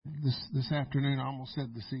this afternoon. I almost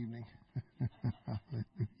said this evening.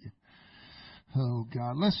 Hallelujah. Oh,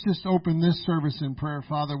 God. Let's just open this service in prayer.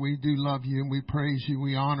 Father, we do love you and we praise you.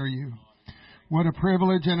 We honor you. What a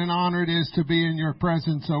privilege and an honor it is to be in your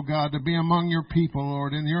presence, oh God, to be among your people,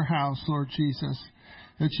 Lord, in your house, Lord Jesus.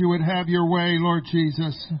 That you would have your way, Lord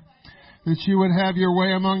Jesus. That you would have your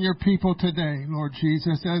way among your people today, Lord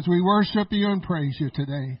Jesus, as we worship you and praise you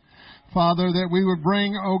today. Father, that we would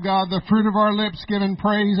bring, oh God, the fruit of our lips giving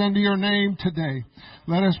praise unto your name today.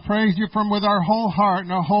 Let us praise you from with our whole heart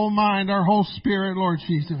and our whole mind, our whole spirit, Lord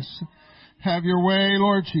Jesus. Have your way,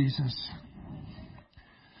 Lord Jesus.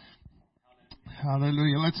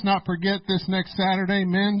 Hallelujah. Let's not forget this next Saturday,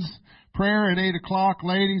 men's prayer at 8 o'clock.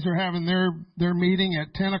 Ladies are having their meeting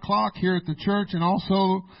at 10 o'clock here at the church. And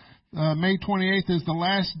also, May 28th is the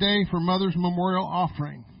last day for Mother's Memorial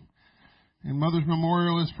Offering. And Mother's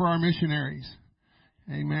Memorial is for our missionaries.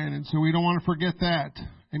 Amen. And so we don't want to forget that.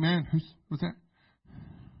 Amen. What's that?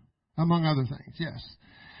 Among other things. Yes.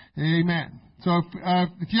 Amen. So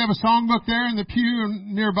if you have a songbook there in the pew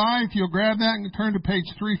nearby, if you'll grab that and turn to page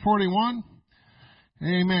 341.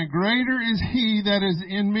 Amen. Greater is he that is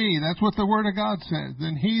in me. That's what the Word of God says.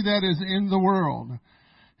 Than he that is in the world.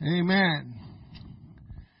 Amen.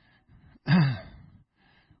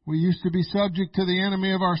 We used to be subject to the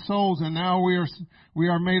enemy of our souls, and now we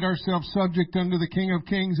are made ourselves subject unto the King of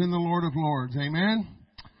Kings and the Lord of Lords. Amen.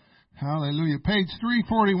 Hallelujah. Page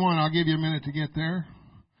 341. I'll give you a minute to get there,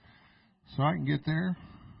 so I can get there.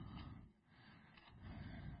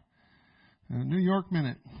 A New York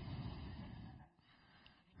minute.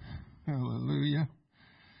 Hallelujah.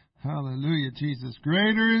 Hallelujah, Jesus.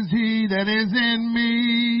 Greater is he that is in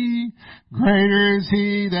me. Greater is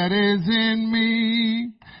he that is in me.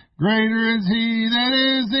 Greater is he that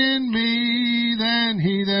is in me than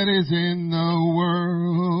he that is in the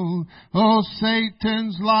world. Oh,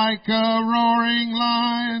 Satan's like a roaring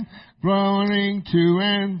lion, groaning to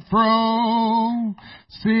and fro,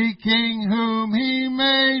 seeking whom he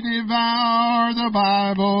may devour. The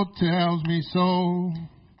Bible tells me so.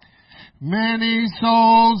 Many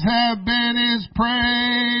souls have been his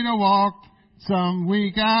prey to walk some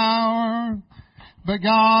weak hour, but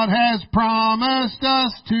God has promised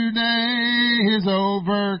us today his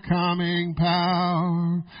overcoming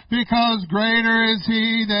power. Because greater is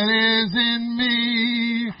he that is in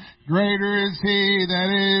me, greater is he that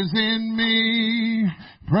is in me,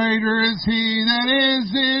 greater is he that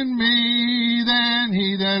is in me than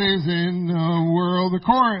he that is in the world. The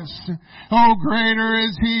chorus. Oh, greater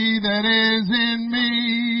is he that is in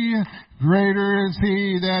me. Greater is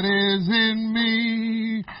he that is in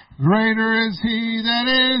me. Greater is he that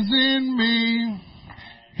is in me.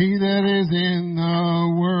 He that is in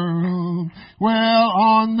the world. Well,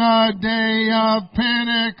 on the day of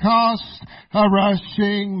Pentecost, a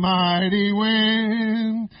rushing mighty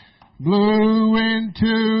wind blew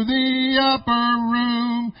into the upper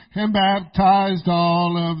room and baptized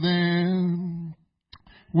all of them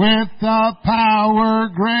with a power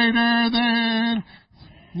greater than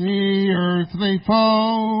the earthly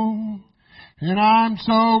foe. And I'm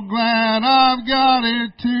so glad I've got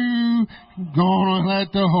it too. Gonna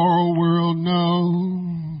let the whole world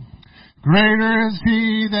know. Greater is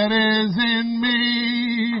he that is in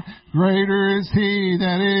me. Greater is he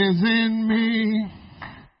that is in me.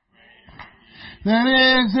 That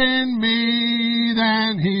is in me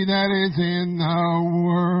than he that is in the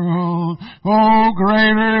world. Oh,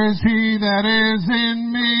 greater is he that is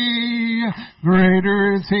in me.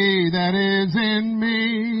 Greater is he that is in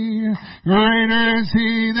me. Greater is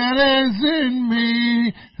he that is in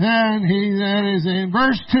me than he that is in.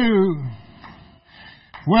 Verse 2.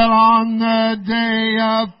 Well, on the day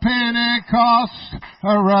of Pentecost,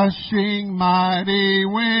 a rushing mighty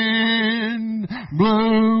wind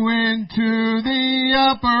blew into the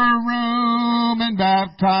upper room and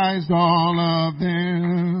baptized all of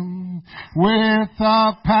them with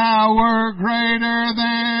a power greater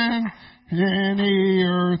than any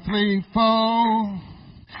earthly foe.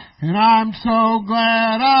 And I'm so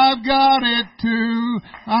glad I've got it too.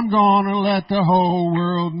 I'm gonna let the whole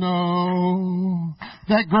world know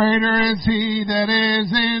that greater is he that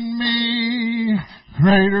is in me.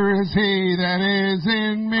 Greater is he that is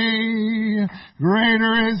in me.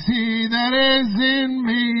 Greater is he that is in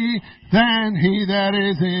me than he that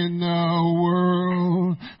is in the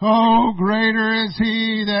world. Oh, greater is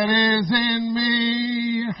he that is in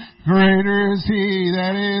me. Greater is he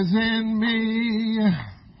that is in me.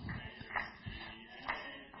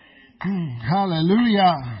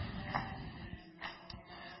 Hallelujah.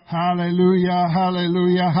 Hallelujah,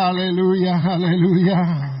 hallelujah, hallelujah,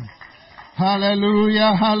 hallelujah.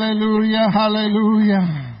 Hallelujah, hallelujah, hallelujah.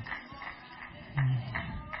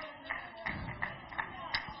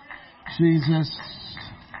 Jesus.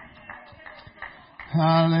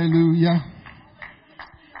 Hallelujah.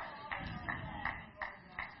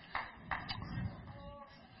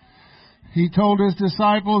 He told His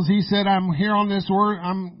disciples, He said, I'm here on this earth,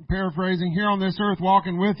 I'm paraphrasing, here on this earth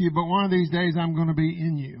walking with you, but one of these days I'm going to be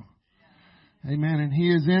in you. Amen. And He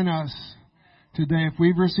is in us today. If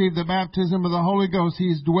we've received the baptism of the Holy Ghost,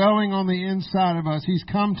 He's dwelling on the inside of us. He's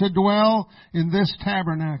come to dwell in this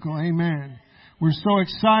tabernacle. Amen. We're so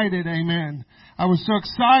excited. Amen. I was so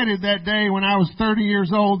excited that day when I was 30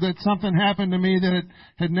 years old that something happened to me that it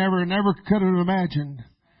had never could have imagined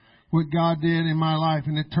what God did in my life.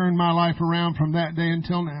 And it turned my life around from that day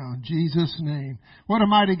until now. In Jesus' name. What a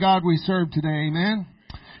mighty God we serve today. Amen.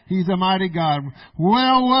 He's a mighty God.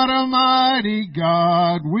 Well, what a mighty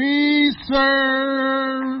God we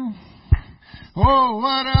serve. Oh,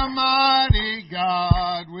 what a mighty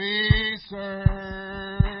God we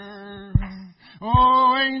serve.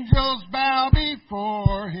 Oh, angels bow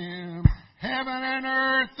before Him. Heaven and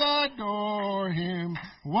earth adore Him.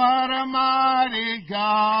 What a mighty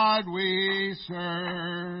God we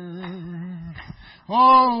serve.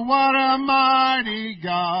 Oh, what a mighty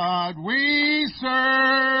God we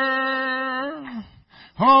serve.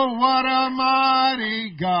 Oh, what a mighty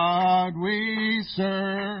God we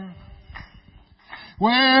serve.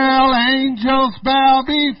 Well, angels bow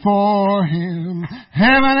before Him.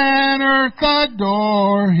 Heaven and earth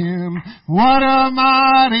adore Him. What a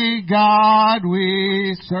mighty God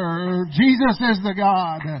we serve. Jesus is the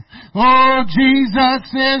God. Oh,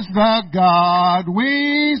 Jesus is the God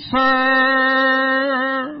we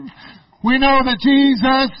serve. We know that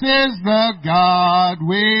Jesus is the God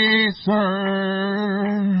we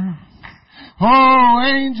serve. Oh,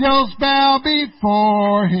 angels bow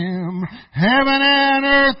before Him. Heaven and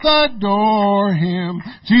earth adore Him.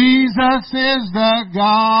 Jesus is the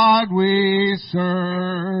God we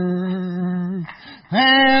serve.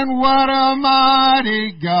 And what a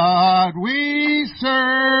mighty God we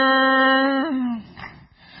serve.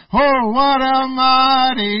 Oh, what a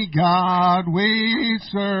mighty God we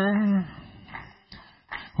serve.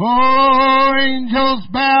 Oh, angels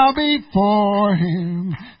bow before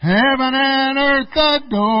Him. Heaven and earth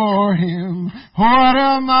adore Him. What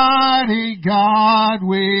a mighty God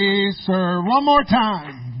we serve. One more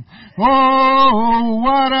time. Oh,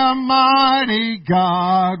 what a mighty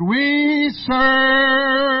God we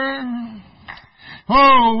serve.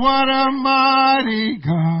 Oh, what a mighty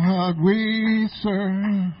God we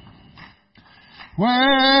serve.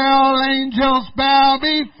 Well, angels bow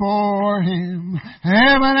before Him.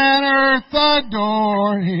 Heaven and earth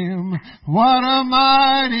adore Him. What a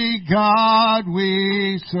mighty God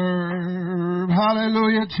we serve.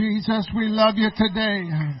 Hallelujah, Jesus. We love you today.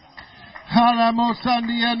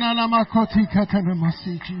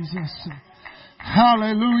 Jesus.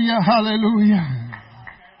 Hallelujah, hallelujah.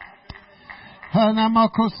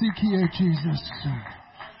 Jesus.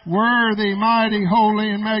 Worthy, mighty, holy,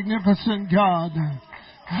 and magnificent God.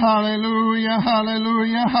 Hallelujah,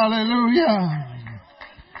 hallelujah, hallelujah.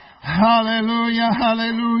 Hallelujah,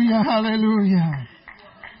 hallelujah, hallelujah.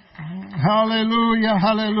 Hallelujah,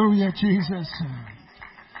 hallelujah, Jesus.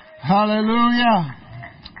 Hallelujah.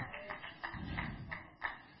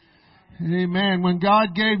 Amen. When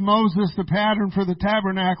God gave Moses the pattern for the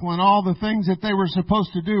tabernacle and all the things that they were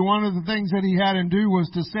supposed to do, one of the things that He had him do was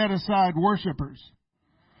to set aside worshipers.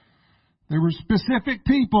 There were specific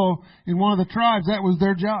people in one of the tribes, that was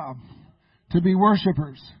their job, to be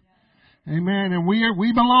worshipers. Amen. And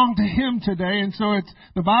we belong to Him today. And so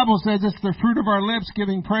the Bible says it's the fruit of our lips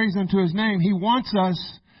giving praise unto His name. He wants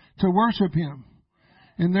us to worship Him.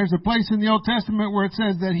 And there's a place in the Old Testament where it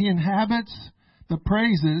says that He inhabits the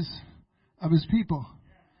praises of His people.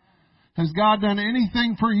 Has God done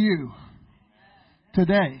anything for you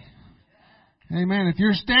today? Amen. If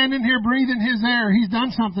you're standing here breathing His air, He's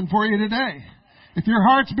done something for you today. If your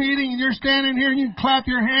heart's beating and you're standing here and you clap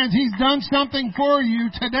your hands, He's done something for you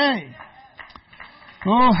today.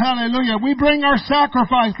 Oh, hallelujah. We bring our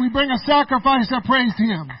sacrifice. We bring a sacrifice of praise to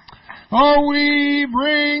Him. Oh, we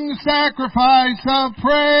bring sacrifice of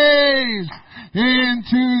praise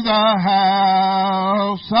into the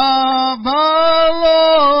house of the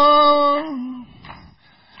Lord.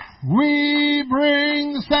 We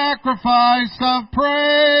bring sacrifice of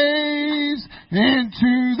praise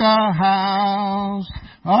into the house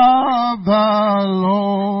of the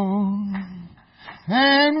Lord.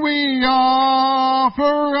 And we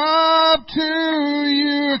offer up to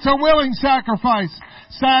You, it's a willing sacrifice,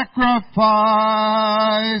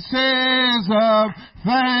 sacrifices of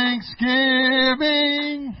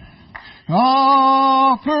thanksgiving.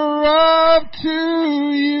 Offer up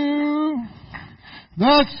to You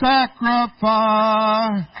the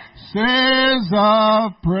sacrifices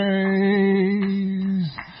of praise.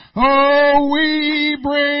 Oh, we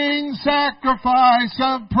bring sacrifice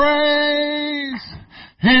of praise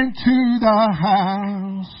into the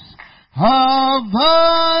house of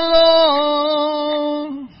the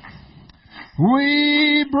Lord.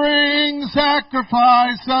 We bring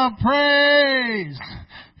sacrifice of praise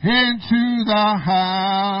into the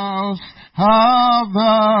house of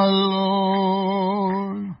the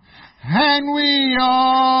Lord. And we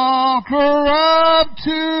offer up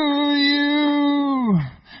to you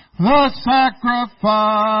the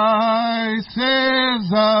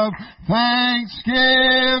sacrifices of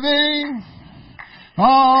thanksgiving.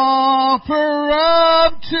 Offer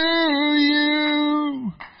up to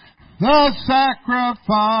you the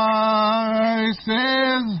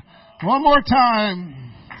sacrifices. One more time.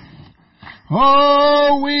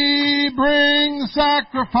 Oh, we bring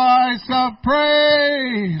sacrifice of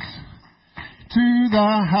praise to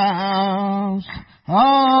the house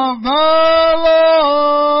of the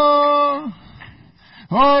Lord.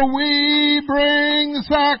 Oh, we bring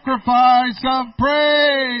sacrifice of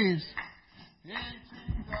praise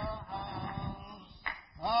into the house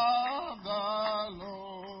of the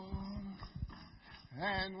Lord.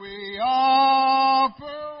 And we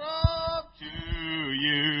offer up to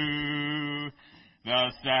you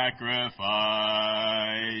the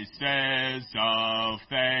sacrifices of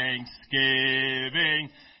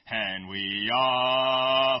thanksgiving, and we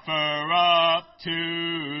offer up to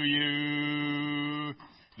you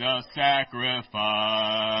the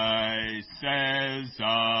sacrifices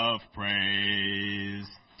of praise.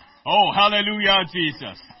 Oh, hallelujah,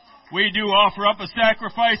 Jesus. We do offer up a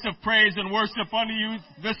sacrifice of praise and worship unto you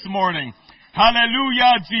this morning.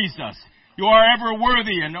 Hallelujah, Jesus. You are ever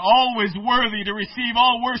worthy and always worthy to receive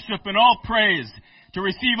all worship and all praise, to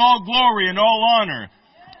receive all glory and all honor.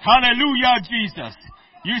 Hallelujah, Jesus.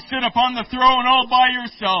 You sit upon the throne all by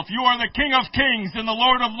yourself. You are the King of kings and the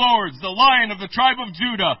Lord of lords, the Lion of the tribe of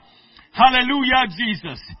Judah. Hallelujah,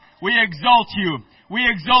 Jesus. We exalt you. We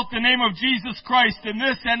exalt the name of Jesus Christ in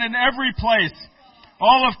this and in every place.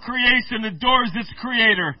 All of creation adores its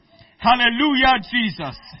Creator. Hallelujah,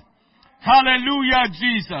 Jesus. Hallelujah,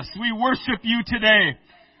 Jesus. We worship you today.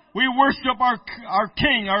 We worship our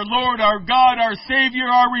King, our Lord, our God, our Savior,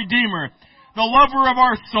 our Redeemer, the lover of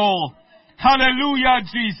our soul. Hallelujah,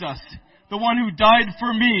 Jesus. The one who died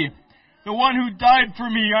for me. The one who died for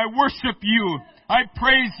me. I worship you. I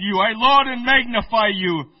praise you. I laud and magnify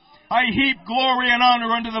you. I heap glory and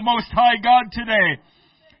honor unto the Most High God today,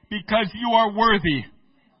 because you are worthy.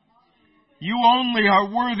 You only are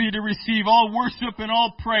worthy to receive all worship and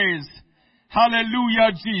all praise.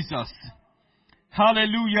 Hallelujah, Jesus.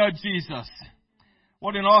 Hallelujah, Jesus.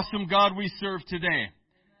 What an awesome God we serve today.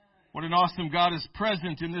 What an awesome God is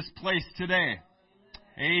present in this place today.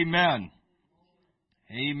 Amen.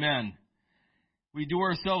 Amen. We do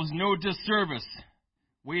ourselves no disservice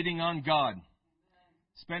waiting on God,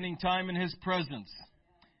 spending time in His presence.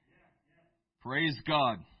 Praise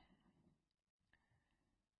God.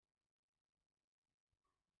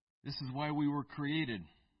 This is why we were created,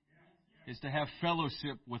 is to have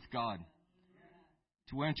fellowship with God,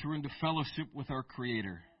 to enter into fellowship with our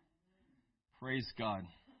Creator. Praise God.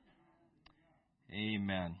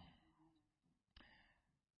 Amen.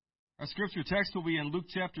 Our scripture text will be in Luke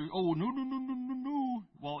chapter... No.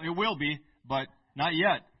 Well, it will be, but not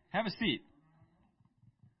yet. Have a seat.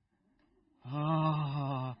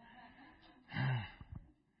 I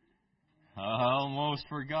almost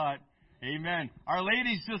forgot. Amen. Our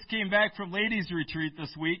ladies just came back from ladies' retreat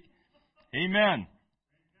this week. Amen.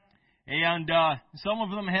 And some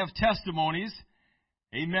of them have testimonies.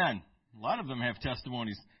 Amen. A lot of them have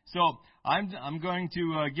testimonies. So I'm going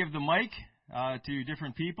to give the mic to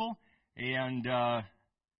different people, and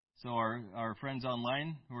so our friends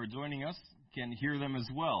online who are joining us can hear them as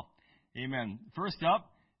well. Amen. First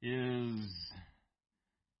up is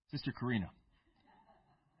Sister Karina.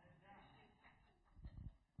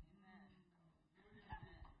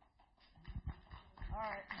 All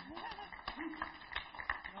right.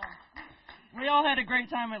 We all had a great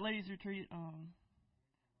time at ladies' retreat.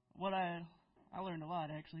 I learned a lot,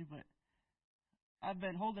 actually, but I've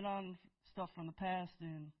been holding on stuff from the past,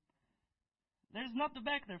 and there's nothing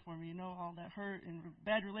back there for me, all that hurt and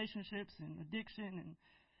bad relationships and addiction and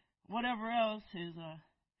whatever else is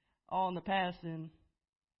all in the past. And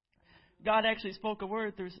God actually spoke a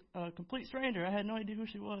word through a complete stranger. I had no idea who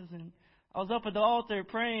she was, and I was up at the altar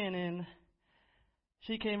praying, and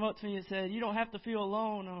she came up to me and said, "You don't have to feel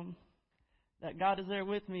alone. That God is there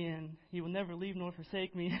with me, and He will never leave nor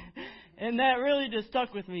forsake me." And that really just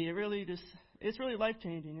stuck with me. It really just it's really life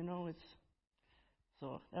changing.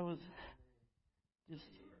 So that was just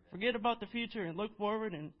forget about the future and look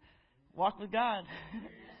forward and walk with God.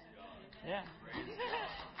 Yeah.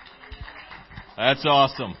 That's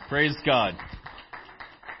awesome. Praise God.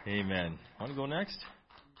 Amen. Want to go next?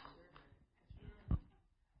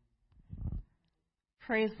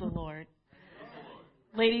 Praise the Lord.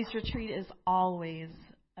 Ladies' Retreat is always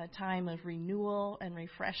a time of renewal and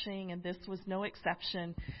refreshing, and this was no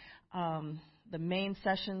exception. The main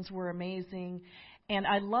sessions were amazing, and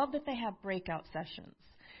I love that they have breakout sessions,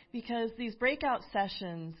 because these breakout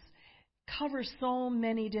sessions cover so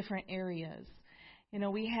many different areas.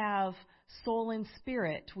 We have soul and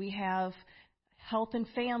spirit, we have health and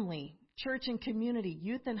family, church and community,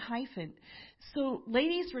 youth and hyphen. So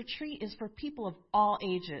Ladies' Retreat is for people of all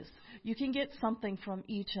ages. You can get something from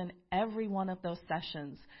each and every one of those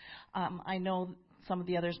sessions. I know some of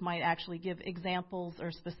the others might actually give examples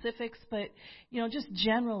or specifics, but, just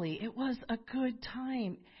generally, it was a good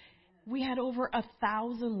time. We had over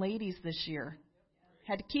 1,000 ladies this year.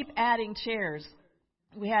 Had to keep adding chairs.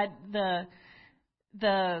 We had the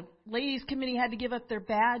ladies committee had to give up their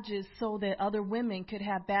badges so that other women could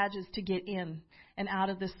have badges to get in and out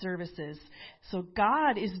of the services. So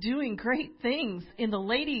God is doing great things in the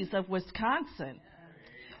ladies of Wisconsin,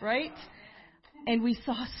 right? And we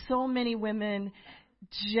saw so many women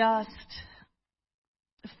just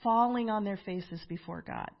falling on their faces before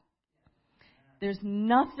God. There's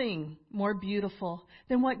nothing more beautiful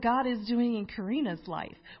than what God is doing in Karina's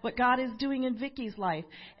life, what God is doing in Vicky's life,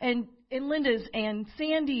 and Linda's, and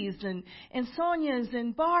Sandy's, and Sonia's,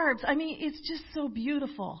 and Barb's. I mean, it's just so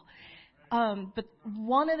beautiful. But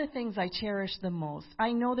one of the things I cherish the most,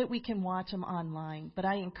 I know that we can watch them online, but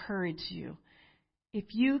I encourage you, if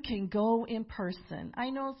you can go in person. I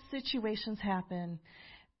know situations happen,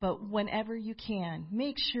 but whenever you can,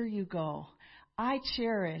 make sure you go. I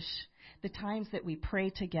cherish the times that we pray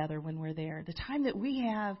together when we're there, the time that we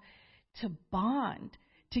have to bond,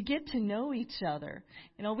 to get to know each other.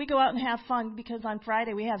 We go out and have fun because on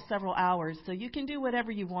Friday we have several hours, so you can do whatever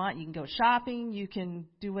you want. You can go shopping, you can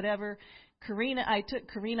do whatever. I took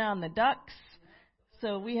Karina on the ducks,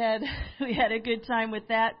 so we had a good time with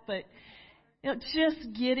that, but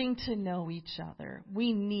just getting to know each other.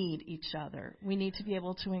 We need each other. We need to be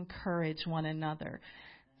able to encourage one another.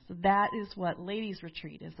 So that is what Ladies'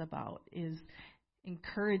 Retreat is about, is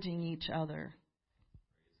encouraging each other.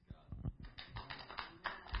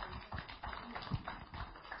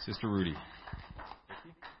 Sister Rudy.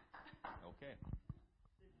 Okay.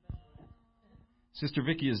 Sister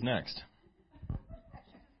Vicky is next.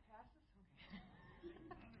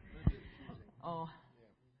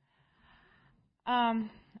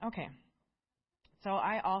 Okay. So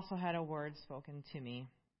I also had a word spoken to me.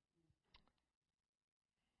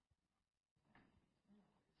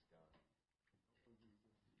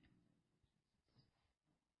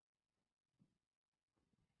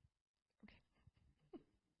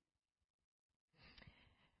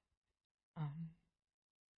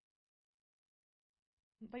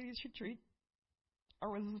 Ladies' Retreat, I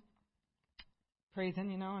was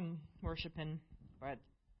praising, and worshiping, but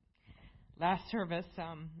last service,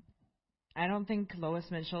 I don't think Lois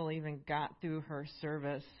Mitchell even got through her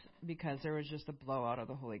service because there was just a blowout of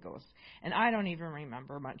the Holy Ghost. And I don't even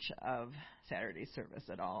remember much of Saturday's service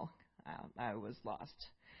at all. I was lost.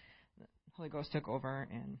 The Holy Ghost took over,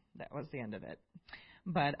 and that was the end of it.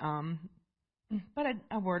 But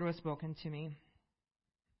a word was spoken to me.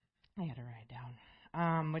 I had to write it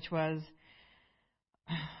down, which was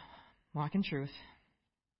walk in truth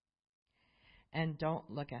and don't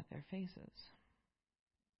look at their faces.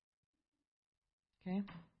 Okay?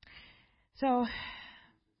 So,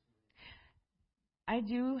 I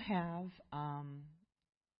do have, I'm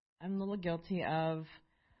a little guilty of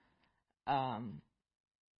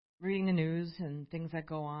reading the news and things that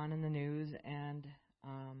go on in the news, and,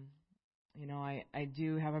 I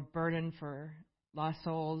do have a burden for lost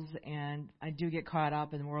souls, and I do get caught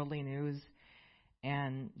up in worldly news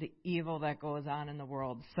and the evil that goes on in the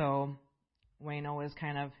world. So, Wayne always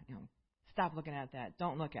kind of, stop looking at that,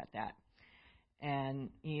 don't look at that. And,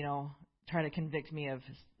 try to convict me of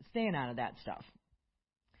staying out of that stuff.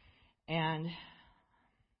 And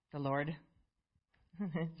the Lord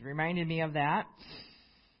reminded me of that.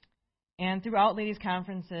 And throughout ladies'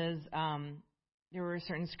 conferences, there were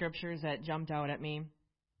certain scriptures that jumped out at me,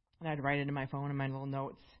 and I'd write it in my phone in my little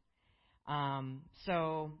notes.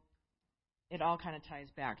 So it all kind of ties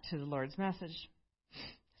back to the Lord's message.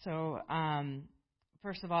 So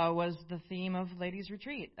first of all, it was the theme of Ladies'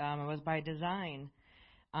 Retreat. It was by design,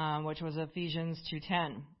 which was Ephesians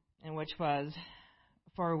 2:10, and which was,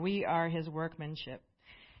 For we are his workmanship,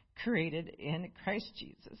 created in Christ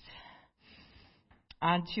Jesus,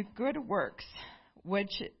 unto good works,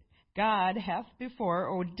 which God hath before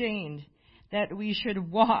ordained that we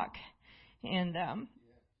should walk in them.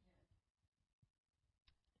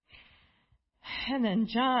 And then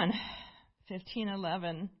John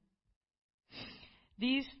 15:11.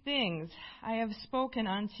 These things I have spoken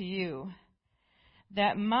unto you,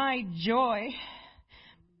 that my joy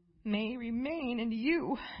may remain in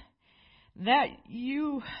you, that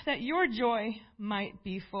your joy might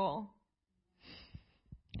be full.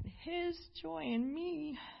 And his joy in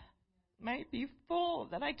me might be full,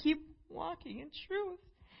 that I keep walking in truth.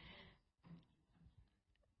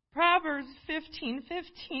 Proverbs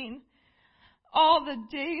 15:15. All the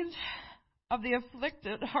days of the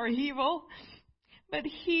afflicted are evil, but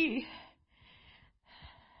he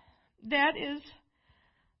that is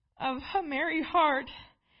of a merry heart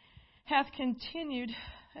have a continued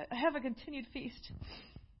feast.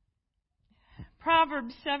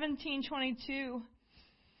 Proverbs 17:22.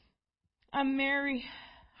 A merry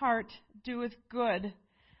heart doeth good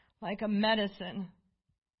like a medicine,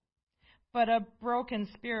 but a broken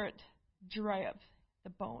spirit drieth the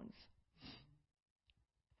bones.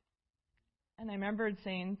 And I remembered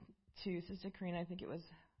saying to Sister Karina, I don't know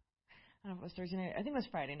if it was Thursday night, I think it was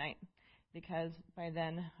Friday night, because by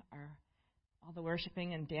then all the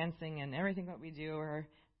worshiping and dancing and everything that we do,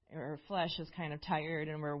 our flesh is kind of tired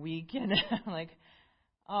and we're weak and like,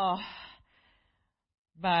 oh.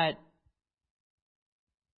 But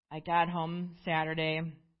I got home Saturday.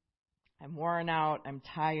 I'm worn out. I'm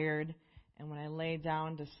tired. And when I lay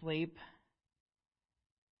down to sleep,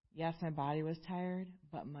 yes, my body was tired,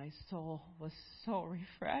 but my soul was so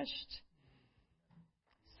refreshed.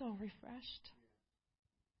 So refreshed.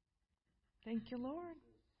 Thank you, Lord.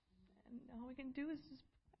 And all we can do is just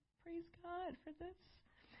praise God for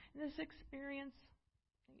this experience.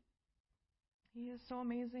 He is so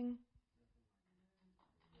amazing.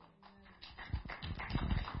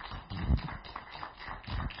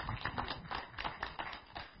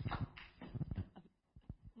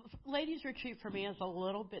 Ladies retreat for me is a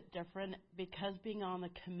little bit different because being on the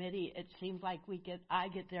committee, it seems like I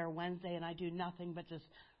get there Wednesday and I do nothing but just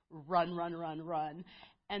run.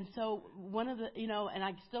 And so one of the, and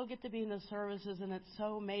I still get to be in the services and it's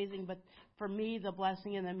so amazing. But for me, the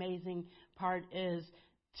blessing and the amazing part is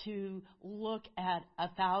to look at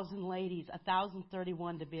 1,000 ladies,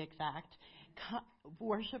 1,031 to be exact,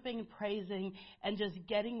 worshiping and praising and just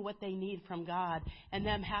getting what they need from God, and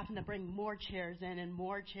them having to bring more chairs in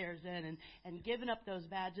and giving up those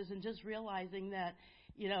badges and just realizing that,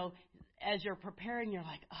 as you're preparing, you're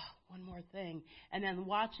like, oh, one more thing. And then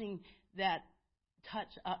watching that touch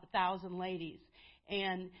 1,000 ladies.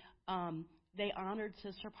 And they honored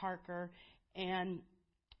Sister Parker and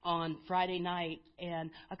on Friday night, and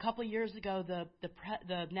a couple of years ago,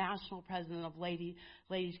 the national president of ladies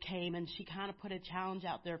came, and she kind of put a challenge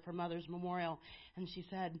out there for Mother's Memorial, and she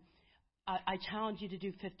said, I challenge you to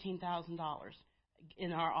do $15,000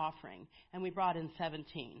 in our offering, and we brought in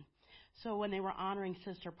 17. So when they were honoring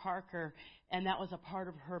Sister Parker, and that was a part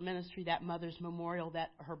of her ministry, that Mother's Memorial,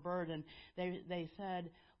 that her burden, they said,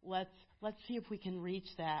 let's see if we can reach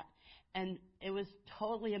that. And it was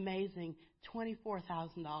totally amazing,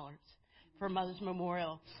 $24,000 for Mother's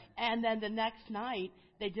Memorial. And then the next night,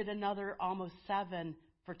 they did another almost 7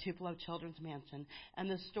 for Tupelo Children's Mansion. And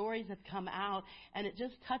the stories have come out, and it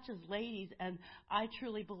just touches ladies. And I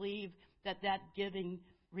truly believe that giving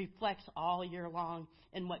reflects all year long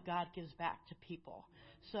in what God gives back to people.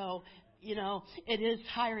 So, it is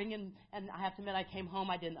tiring, and I have to admit, I came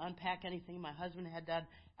home, I didn't unpack anything. My husband had done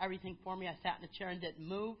everything for me. I sat in a chair and didn't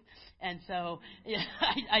move, and so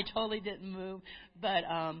I totally didn't move. But,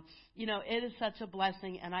 it is such a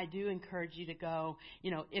blessing, and I do encourage you to go,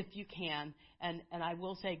 if you can. And I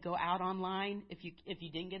will say, go out online. If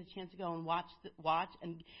you didn't get a chance to go and watch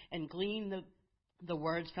and glean the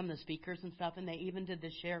words from the speakers and stuff, and they even did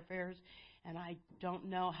the share fairs. And I don't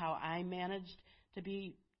know how I managed to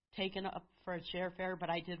be taken up for a share fair, but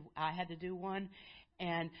I had to do one.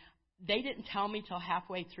 And they didn't tell me till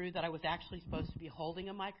halfway through that I was actually supposed to be holding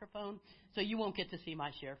a microphone, so you won't get to see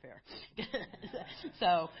my share fair.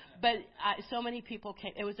 So many people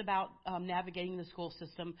came. It was about navigating the school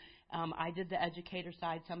system. I did the educator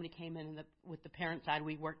side. Somebody came in with the parent side.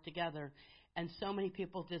 We worked together. And so many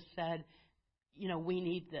people just said, we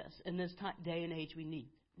need this. In this day and age, we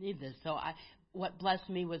need this. So what blessed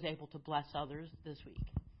me was able to bless others this week.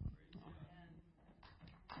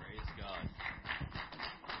 Praise God.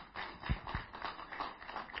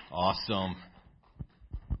 Awesome.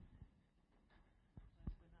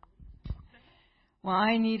 Well,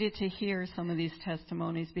 I needed to hear some of these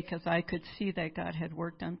testimonies because I could see that God had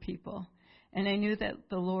worked on people. And I knew that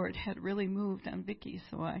the Lord had really moved on Vicky,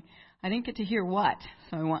 so I didn't get to hear what.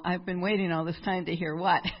 So I've been waiting all this time to hear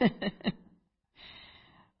what.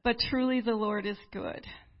 But truly the Lord is good.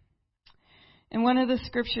 And one of the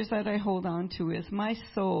scriptures that I hold on to is, my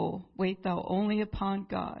soul, wait thou only upon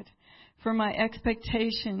God, for my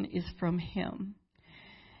expectation is from Him.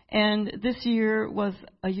 And this year was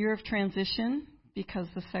a year of transition because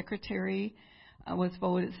the secretary was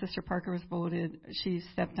voted, Sister Parker was voted, she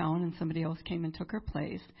stepped down and somebody else came and took her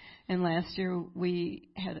place. And last year we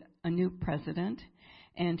had a new president,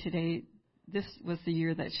 and today, this was the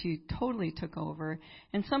year that she totally took over.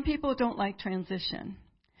 And some people don't like transition,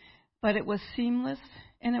 but it was seamless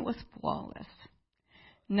and it was flawless.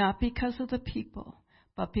 Not because of the people,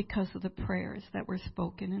 but because of the prayers that were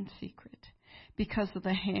spoken in secret. Because of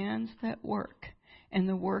the hands that work and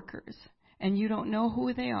the workers. And you don't know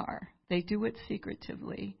who they are. They do it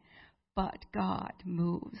secretively. But God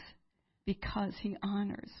moves because He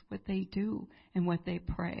honors what they do and what they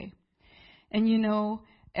pray. And you know,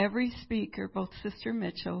 every speaker, both Sister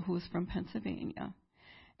Mitchell, who's from Pennsylvania,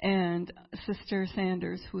 and Sister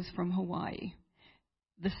Sanders, who's from Hawaii,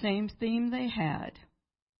 the same theme they had,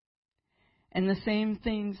 and the same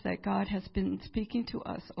things that God has been speaking to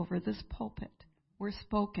us over this pulpit were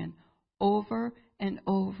spoken over and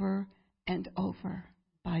over and over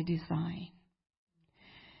by design.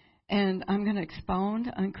 And I'm going to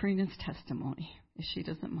expound on Karina's testimony, if she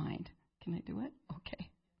doesn't mind. Can I do it? Okay.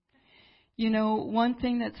 You know, one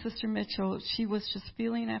thing that Sister Mitchell, she was just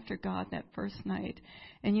feeling after God that first night.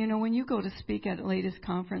 And you know, when you go to speak at a ladies'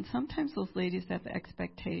 conference, sometimes those ladies have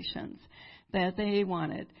expectations that they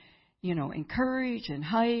wanted, you know, encourage and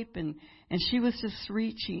hype. And she was just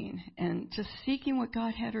reaching and just seeking what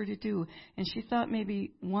God had her to do. And she thought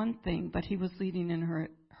maybe one thing, but He was leading in her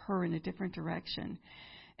in a different direction.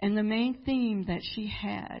 And the main theme that she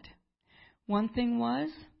had, one thing was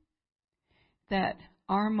that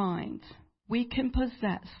our minds, we can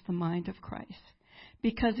possess the mind of Christ,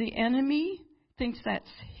 because the enemy thinks that's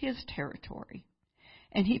his territory,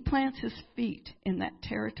 and he plants his feet in that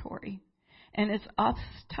territory, and it's up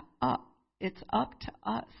to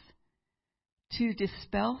us to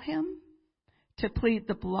dispel him, to plead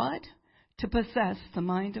the blood, to possess the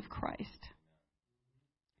mind of Christ.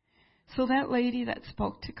 So that lady that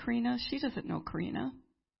spoke to Karina, she doesn't know Karina,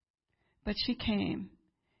 but she came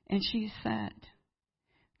and she said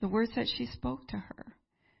the words that she spoke to her.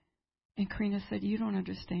 And Karina said, you don't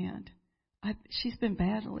understand. She's been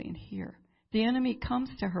battling here. The enemy comes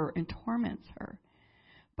to her and torments her.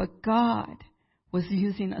 But God was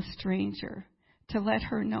using a stranger to let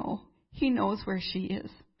her know He knows where she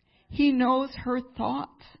is. He knows her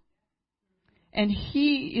thoughts. And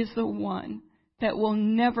He is the one that will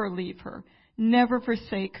never leave her, never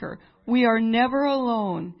forsake her. We are never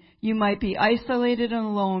alone. You might be isolated and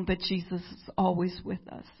alone, but Jesus is always with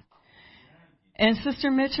us. And Sister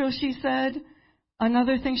Mitchell, she said,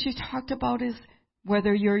 another thing she talked about is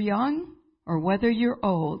whether you're young or whether you're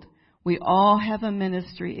old, we all have a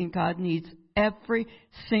ministry, and God needs every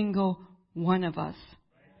single one of us.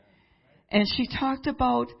 And she talked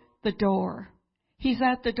about the door. He's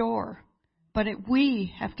at the door. But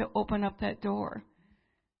we have to open up that door.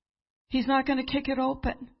 He's not going to kick it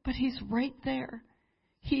open, but He's right there.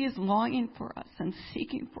 He is longing for us and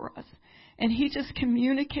seeking for us. And He just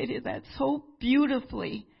communicated that so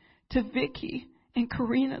beautifully to Vicky and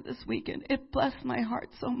Karina this weekend. It blessed my heart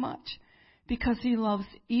so much because He loves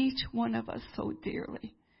each one of us so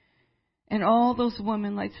dearly. And all those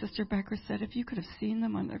women, like Sister Becker said, if you could have seen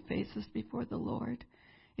them on their faces before the Lord,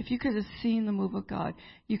 if you could have seen the move of God,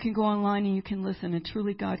 you can go online and you can listen, and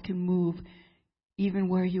truly God can move even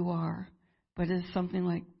where you are. But it is something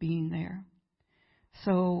like being there.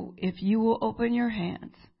 So if you will open your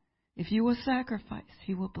hands, if you will sacrifice,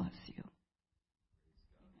 He will bless you.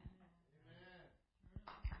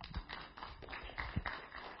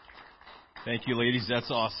 Thank you, ladies. That's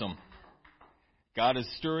awesome. God is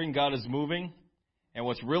stirring, God is moving. And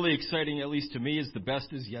what's really exciting, at least to me, is the best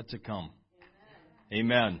is yet to come.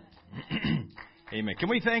 Amen. Amen. Can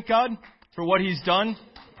we thank God for what He's done?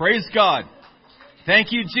 Praise God.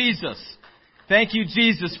 Thank you, Jesus. Thank you,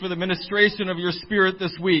 Jesus, for the ministration of your Spirit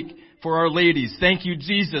this week for our ladies. Thank you,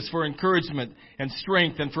 Jesus, for encouragement and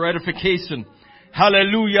strength and for edification.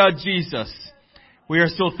 Hallelujah, Jesus. We are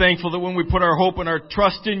so thankful that when we put our hope and our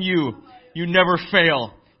trust in you, you never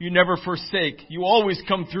fail. You never forsake. You always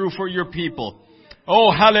come through for your people.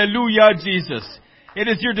 Oh, hallelujah, Jesus. It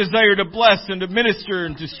is your desire to bless and to minister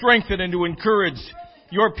and to strengthen and to encourage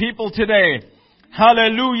your people today.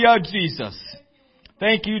 Hallelujah, Jesus.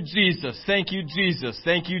 Thank you, Jesus. Thank you, Jesus.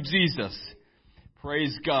 Thank you, Jesus.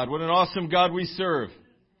 Praise God. What an awesome God we serve.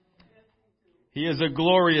 He is a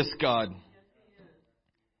glorious God.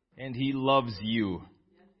 And He loves you.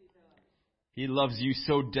 He loves you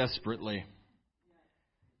so desperately.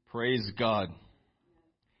 Praise God.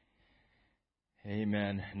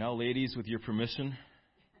 Amen. Now, ladies, with your permission,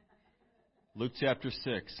 Luke chapter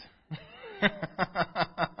 6.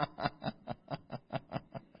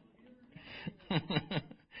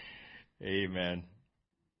 Amen.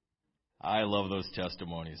 I love those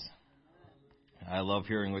testimonies. I love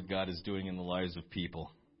hearing what God is doing in the lives of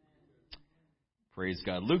people. Praise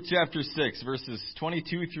God. Luke chapter 6, verses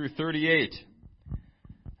 22 through 38.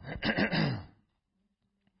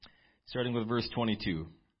 Starting with verse 22.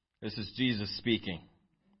 This is Jesus speaking.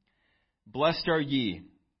 Blessed are ye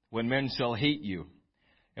when men shall hate you,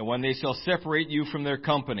 and when they shall separate you from their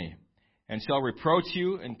company, and shall reproach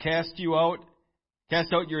you and cast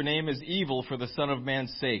out your name as evil for the Son of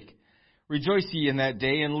Man's sake. Rejoice ye in that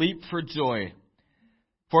day, and leap for joy.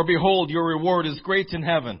 For behold, your reward is great in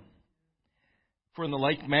heaven. For in the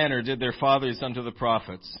like manner did their fathers unto the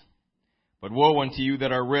prophets. But woe unto you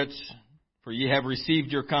that are rich, for ye have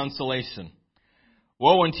received your consolation.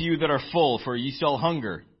 Woe unto you that are full, for ye shall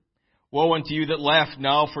hunger. Woe unto you that laugh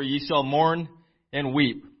now, for ye shall mourn and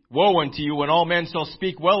weep. Woe unto you when all men shall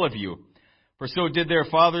speak well of you, for so did their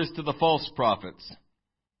fathers to the false prophets.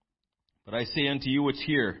 But I say unto you which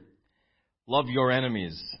hear, love your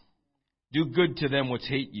enemies. Do good to them which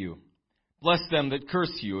hate you. Bless them that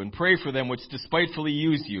curse you, and pray for them which despitefully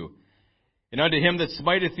use you. And unto him that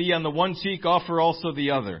smiteth thee on the one cheek offer also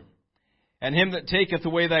the other. And him that taketh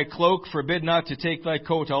away thy cloak forbid not to take thy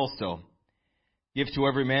coat also. Give to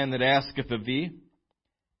every man that asketh of thee,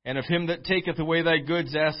 and of him that taketh away thy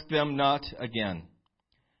goods ask them not again.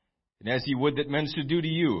 And as ye would that men should do to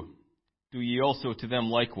you, do ye also to them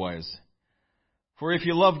likewise. For if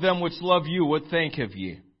ye love them which love you, what thank have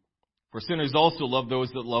ye? For sinners also love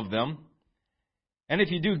those that love them. And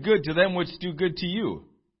if ye do good to them which do good to you,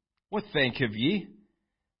 what thank have ye?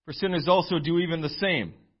 For sinners also do even the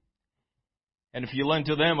same. And if ye lend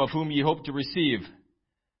to them of whom ye hope to receive,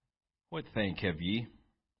 what thank have ye?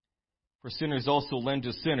 For sinners also lend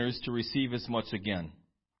to sinners to receive as much again.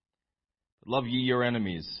 But love ye your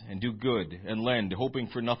enemies, and do good, and lend, hoping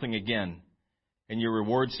for nothing again. And your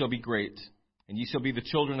reward shall be great, and ye shall be the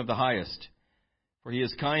children of the highest. For he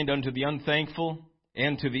is kind unto the unthankful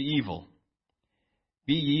and to the evil.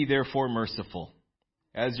 Be ye therefore merciful,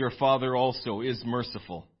 as your Father also is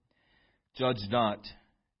merciful. Judge not,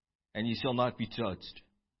 and ye shall not be judged.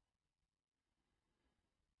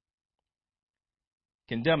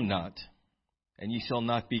 Condemn not, and ye shall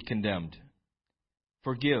not be condemned.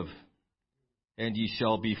 Forgive, and ye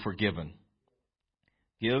shall be forgiven.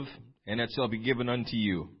 Give, and it shall be given unto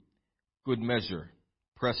you. Good measure,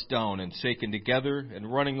 pressed down and shaken together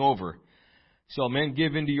and running over, shall men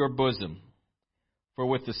give into your bosom. For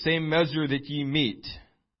with the same measure that ye mete,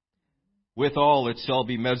 withal it shall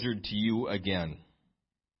be measured to you again.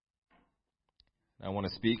 I want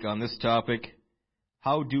to speak on this topic.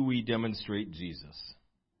 How do we demonstrate Jesus?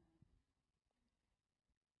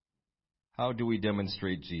 How do we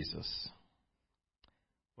demonstrate Jesus?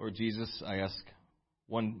 Lord Jesus, I ask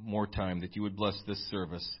one more time that you would bless this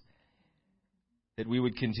service, that we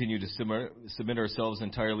would continue to submit ourselves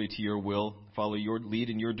entirely to your will, follow your lead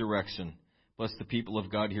and your direction. Bless the people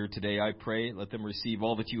of God here today, I pray. Let them receive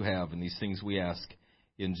all that you have, and these things we ask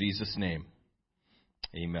in Jesus' name.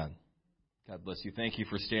 Amen. God bless you. Thank you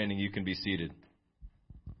for standing. You can be seated.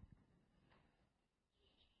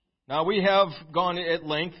 Now, we have gone at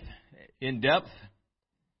length, in depth,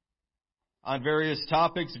 on various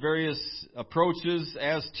topics, various approaches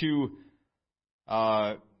as to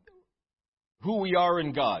who we are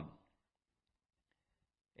in God.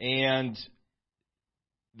 And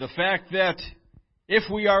the fact that if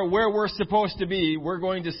we are where we're supposed to be, we're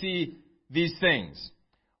going to see these things.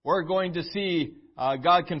 We're going to see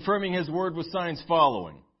God confirming His Word with signs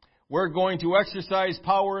following. We're going to exercise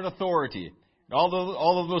power and authority.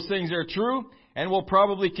 All of those things are true, and we'll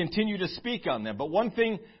probably continue to speak on them. But one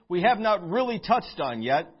thing we have not really touched on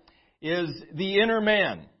yet is the inner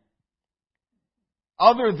man.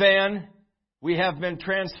 Other than we have been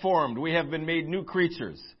transformed, we have been made new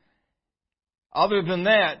creatures. Other than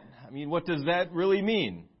that, I mean, what does that really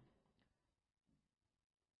mean?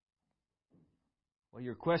 Well,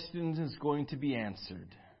 your question is going to be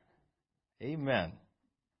answered. Amen.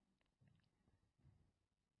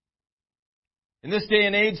 In this day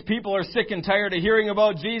and age, people are sick and tired of hearing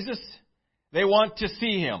about Jesus. They want to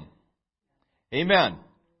see Him. Amen.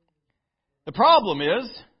 The problem is,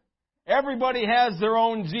 Everybody has their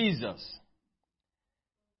own Jesus.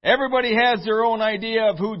 Everybody has their own idea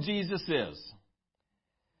of who Jesus is.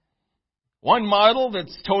 One model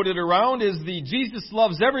that's toted around is the Jesus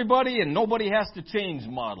loves everybody and nobody has to change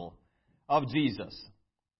model of Jesus.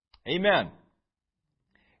 Amen.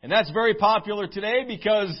 And that's very popular today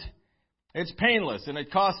because it's painless and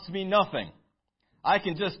it costs me nothing. I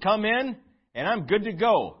can just come in and I'm good to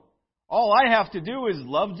go. All I have to do is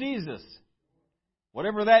love Jesus.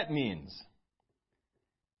 Whatever that means.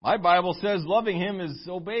 My Bible says loving Him is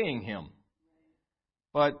obeying Him.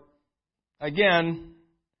 But, again,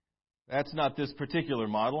 that's not this particular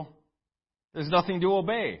model. There's nothing to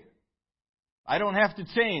obey. I don't have to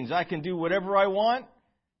change. I can do whatever I want,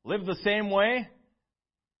 live the same way.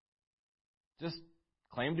 Just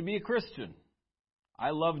claim to be a Christian. I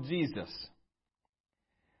love Jesus.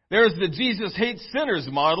 There's the Jesus hates sinners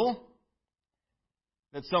model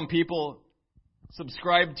that some people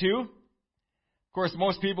subscribe to. Of course,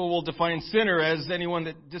 most people will define sinner as anyone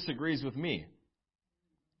that disagrees with me.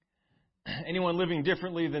 Anyone living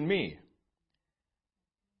differently than me.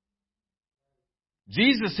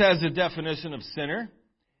 Jesus has a definition of sinner.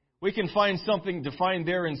 We can find something defined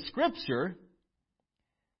there in Scripture.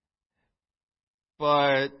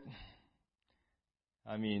 But,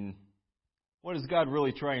 I mean, what is God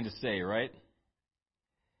really trying to say, right?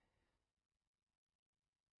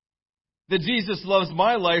 The Jesus loves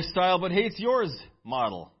my lifestyle but hates yours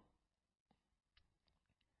model.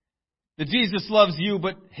 The Jesus loves you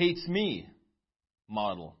but hates me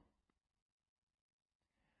model.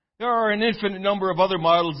 There are an infinite number of other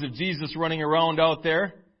models of Jesus running around out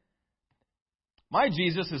there. My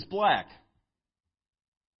Jesus is black.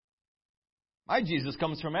 My Jesus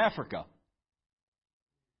comes from Africa.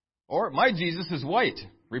 Or my Jesus is white,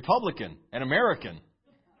 Republican, and American.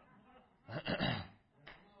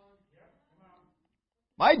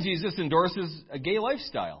 My Jesus endorses a gay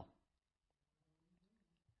lifestyle.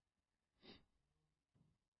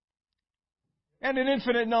 And an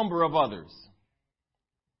infinite number of others.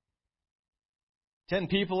 10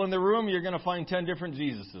 people in the room, you're going to find 10 different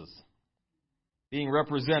Jesuses being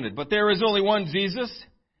represented. But there is only one Jesus,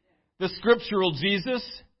 the scriptural Jesus,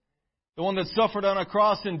 the one that suffered on a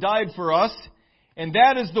cross and died for us, and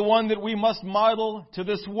that is the one that we must model to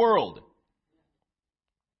this world.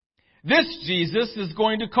 This Jesus is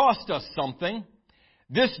going to cost us something.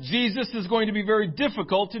 This Jesus is going to be very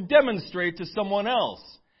difficult to demonstrate to someone else,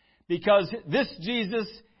 because this Jesus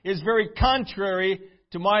is very contrary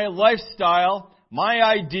to my lifestyle, my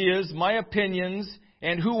ideas, my opinions,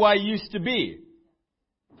 and who I used to be.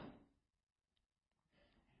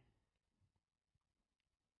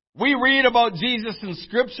 We read about Jesus in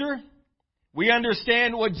Scripture. We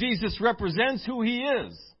understand what Jesus represents, who He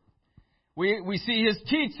is. We see His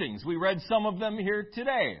teachings. We read some of them here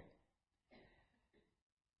today.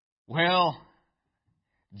 Well,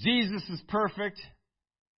 Jesus is perfect,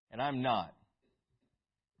 and I'm not.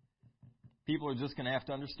 People are just going to have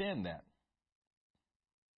to understand that.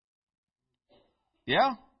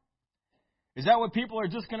 Yeah? Is that what people are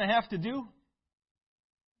just going to have to do?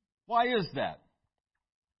 Why is that?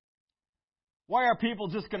 Why are people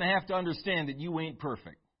just going to have to understand that you ain't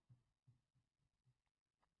perfect?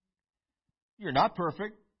 You're not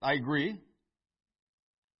perfect. I agree.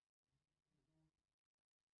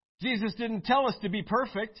 Jesus didn't tell us to be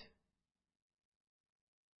perfect.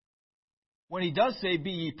 When He does say,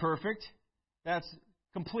 be ye perfect, that's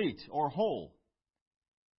complete or whole.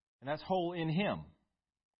 And that's whole in Him.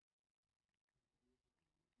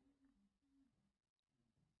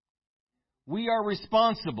 We are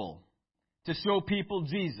responsible to show people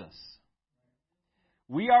Jesus.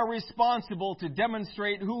 We are responsible to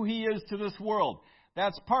demonstrate who He is to this world.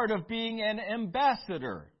 That's part of being an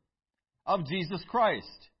ambassador of Jesus Christ.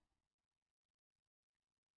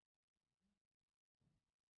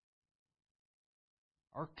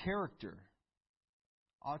 Our character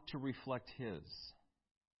ought to reflect His.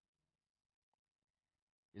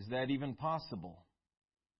 Is that even possible?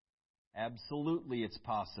 Absolutely it's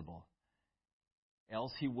possible.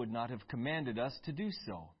 Else He would not have commanded us to do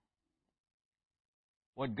so.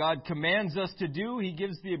 What God commands us to do, He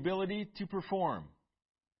gives the ability to perform.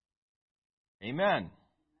 Amen.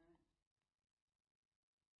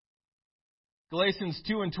 Galatians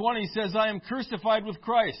 2:20 says, I am crucified with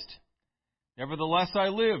Christ. Nevertheless I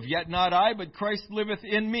live, yet not I, but Christ liveth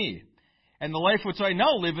in me. And the life which I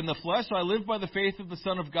now live in the flesh, I live by the faith of the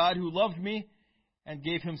Son of God, who loved me and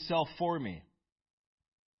gave Himself for me.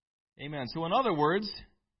 Amen. So in other words,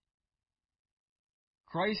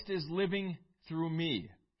 Christ is living through me.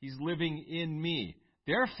 He's living in me.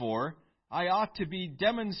 Therefore, I ought to be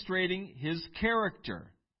demonstrating His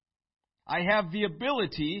character. I have the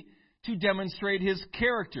ability to demonstrate His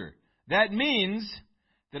character. That means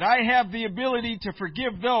that I have the ability to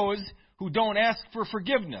forgive those who don't ask for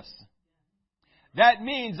forgiveness. That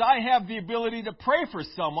means I have the ability to pray for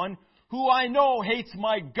someone who I know hates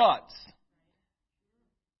my guts,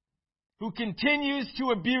 who continues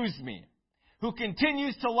to abuse me, who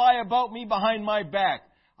continues to lie about me behind my back.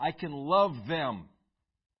 I can love them.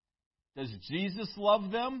 Does Jesus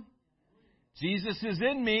love them? Jesus is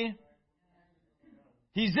in me.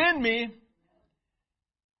 He's in me.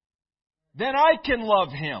 Then I can love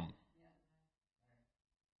him.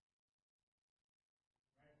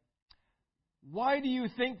 Why do you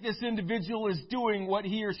think this individual is doing what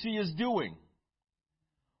he or she is doing?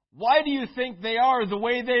 Why do you think they are the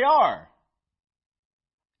way they are?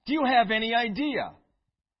 Do you have any idea?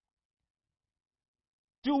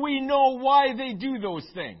 Do we know why they do those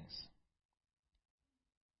things?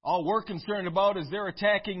 All we're concerned about is they're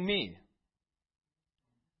attacking me.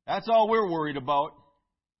 That's all we're worried about.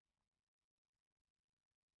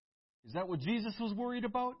 Is that what Jesus was worried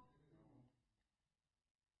about?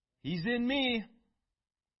 He's in me.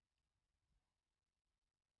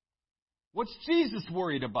 What's Jesus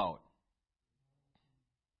worried about?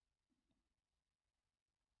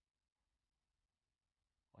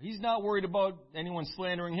 Well, he's not worried about anyone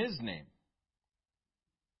slandering his name.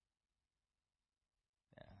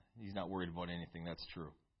 Yeah, he's not worried about anything, that's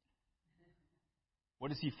true.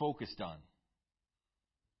 What is he focused on?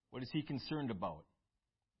 What is he concerned about?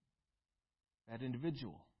 That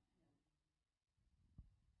individual.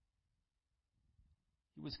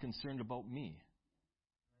 He was concerned about me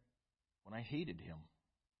when I hated him.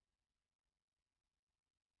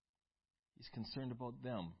 He's concerned about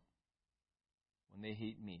them when they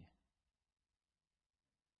hate me.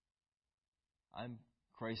 I'm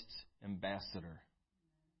Christ's ambassador.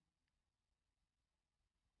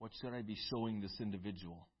 What should I be showing this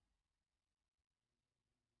individual?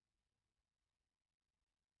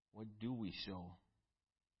 What do we show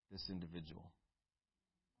this individual?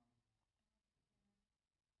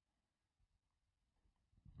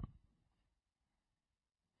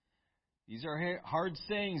 These are hard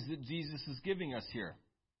sayings that Jesus is giving us here.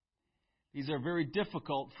 These are very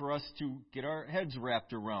difficult for us to get our heads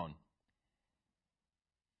wrapped around.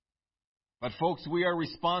 But folks, we are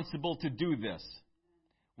responsible to do this.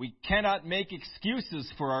 We cannot make excuses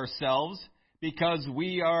for ourselves because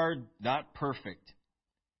we are not perfect.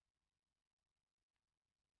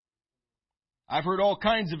 I've heard all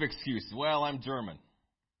kinds of excuses. Well, I'm German.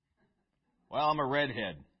 Well, I'm a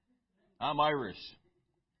redhead. I'm Irish.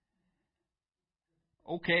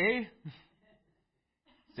 Okay.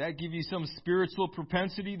 Does that give you some spiritual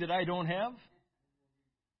propensity that I don't have?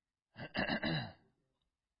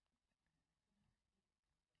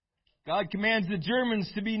 God commands the Germans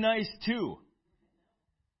to be nice too.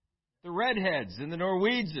 The redheads and the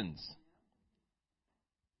Norwegians.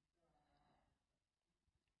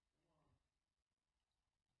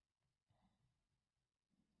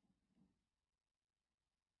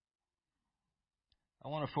 I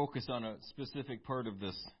want to focus on a specific part of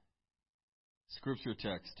this scripture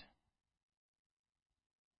text.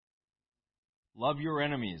 Love your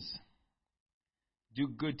enemies. Do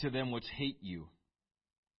good to them which hate you.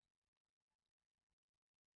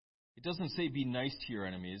 It doesn't say be nice to your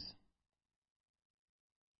enemies.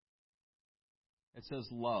 It says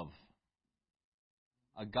love.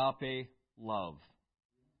 Agape love.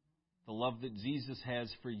 The love that Jesus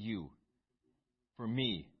has for you, for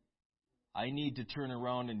me. I need to turn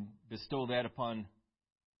around and bestow that upon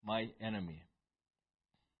my enemy.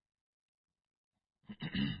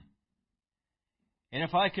 And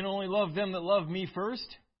if I can only love them that love me first,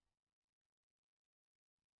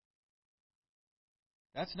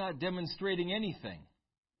 that's not demonstrating anything.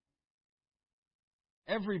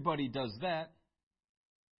 Everybody does that.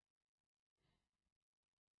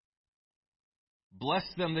 Bless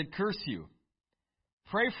them that curse you.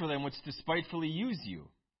 Pray for them which despitefully use you.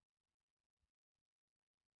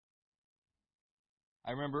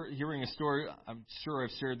 I remember hearing a story. I'm sure I've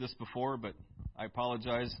shared this before, but I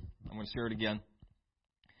apologize. I'm going to share it again.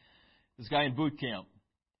 This guy in boot camp,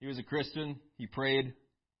 he was a Christian. He prayed.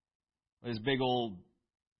 This big old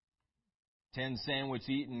 10 sandwich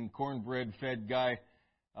eating, cornbread fed guy.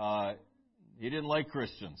 He didn't like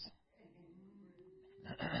Christians.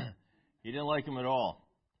 He didn't like them at all.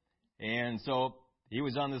 And so he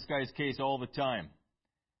was on this guy's case all the time.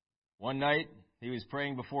 One night, he was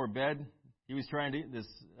praying before bed. This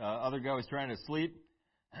other guy was trying to sleep.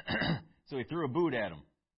 So he threw a boot at him.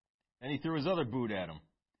 Then he threw his other boot at him.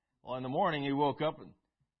 Well, in the morning, he woke up and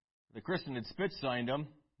the Christian had spit signed him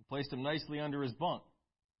and placed him nicely under his bunk.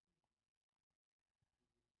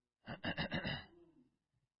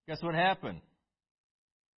 Guess what happened?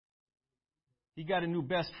 He got a new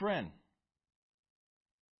best friend.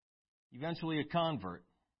 Eventually a convert.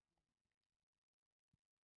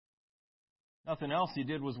 Nothing else he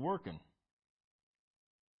did was working.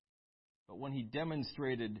 But when he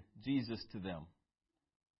demonstrated Jesus to them,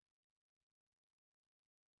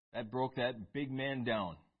 that broke that big man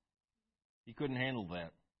down. He couldn't handle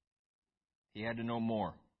that. He had to know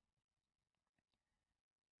more.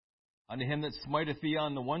 Unto him that smiteth thee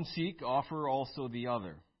on the one cheek, offer also the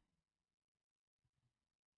other.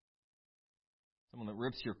 Someone that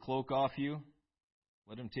rips your cloak off you,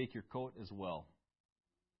 let him take your coat as well.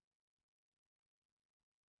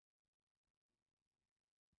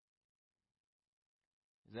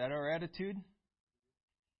 Is that our attitude?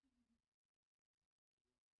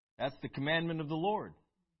 That's the commandment of the Lord.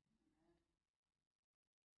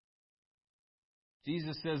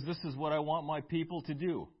 Jesus says, this is what I want my people to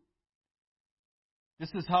do.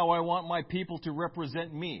 This is how I want my people to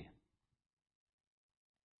represent me.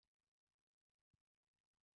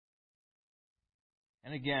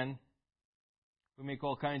 And again, we make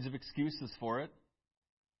all kinds of excuses for it.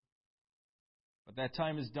 But that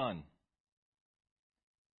time is done.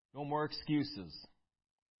 No more excuses.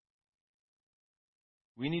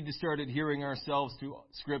 We need to start adhering ourselves to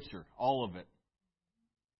Scripture, all of it.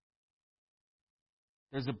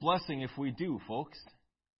 There's a blessing if we do, folks.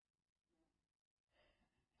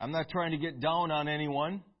 I'm not trying to get down on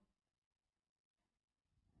anyone.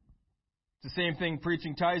 It's the same thing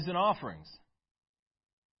preaching tithes and offerings.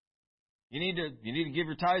 You need to give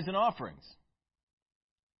your tithes and offerings.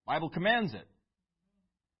 The Bible commands it.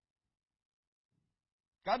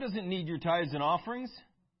 God doesn't need your tithes and offerings.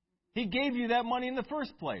 He gave you that money in the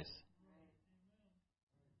first place.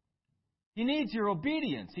 He needs your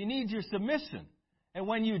obedience. He needs your submission. And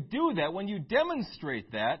when you do that, when you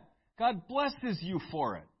demonstrate that, God blesses you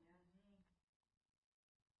for it.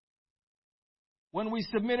 When we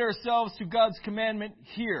submit ourselves to God's commandment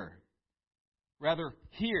here,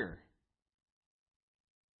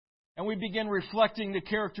 and we begin reflecting the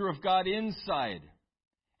character of God inside,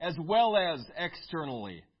 as well as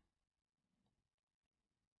externally,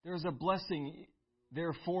 there's a blessing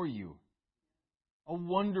there for you. A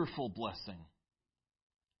wonderful blessing.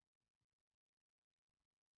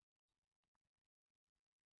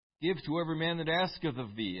 Give to every man that asketh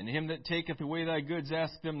of thee, and him that taketh away thy goods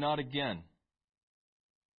ask them not again.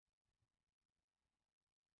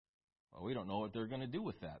 Well, we don't know what they're going to do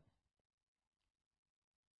with that.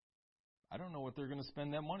 I don't know what they're going to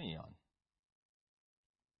spend that money on.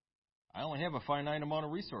 I only have a finite amount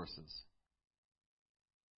of resources.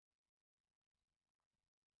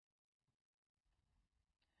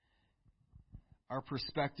 Our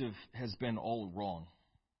perspective has been all wrong.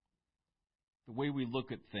 The way we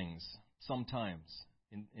look at things, sometimes,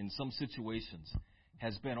 in some situations,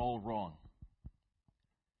 has been all wrong.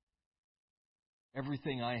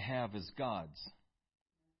 Everything I have is God's.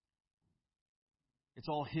 It's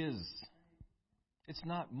all His. It's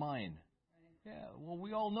not mine. Yeah, well,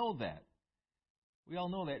 we all know that. We all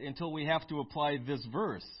know that until we have to apply this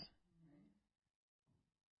verse.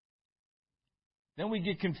 Then we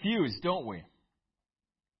get confused, don't we?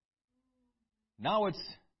 Now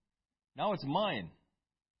it's mine.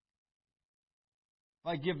 If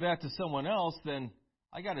I give that to someone else, then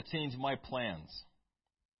I got to change my plans.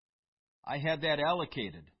 I had that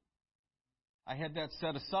allocated. I had that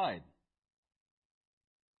set aside.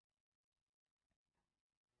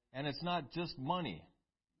 And it's not just money.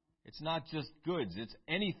 It's not just goods. It's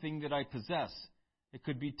anything that I possess. It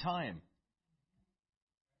could be time,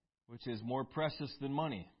 which is more precious than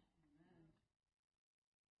money.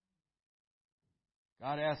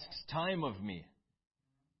 God asks time of me.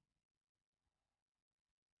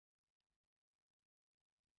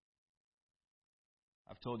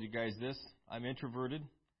 I've told you guys this. I'm introverted.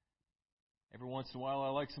 Every once in a while I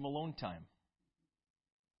like some alone time.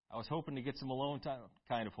 I was hoping to get some alone time,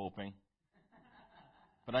 kind of hoping.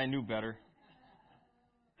 But I knew better.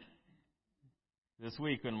 This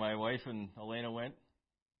week when my wife and Elena went,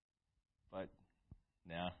 but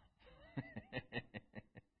nah.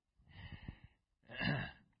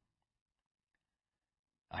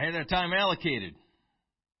 I had that time allocated.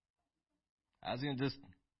 I was going to just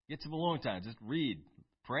get some alone time, just read,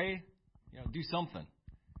 pray, do something.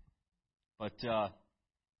 But God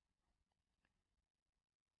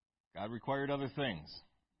required other things.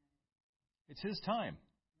 It's His time.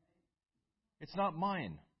 It's not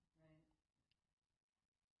mine.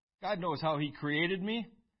 God knows how He created me.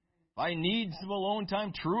 If I need some alone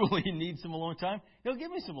time, truly need some alone time, He'll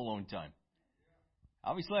give me some alone time.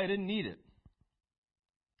 Obviously, I didn't need it.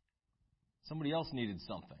 Somebody else needed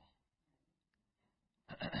something.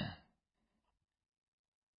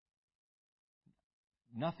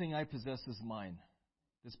 Nothing I possess is mine.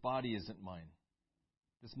 This body isn't mine.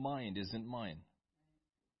 This mind isn't mine.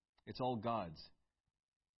 It's all God's.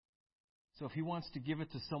 So if He wants to give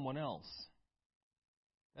it to someone else,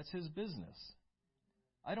 that's His business.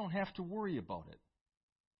 I don't have to worry about it.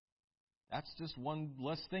 That's just one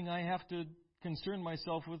less thing I have to concern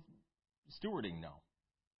myself with stewarding now.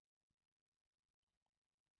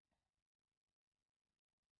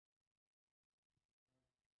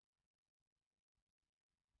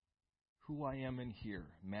 Who I am in here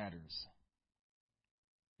matters.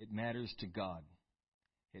 It matters to God.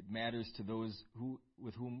 It matters to those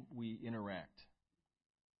with whom we interact.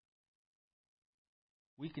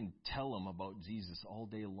 We can tell them about Jesus all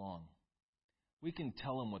day long. We can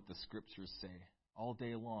tell them what the Scriptures say all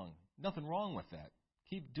day long. Nothing wrong with that.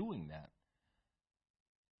 Keep doing that.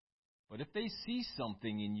 But if they see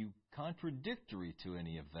something in you contradictory to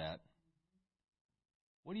any of that,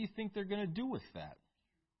 what do you think they're going to do with that?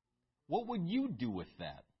 What would you do with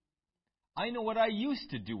that? I know what I used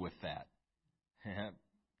to do with that.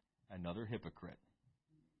 Another hypocrite.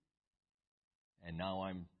 And now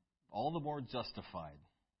I'm all the more justified.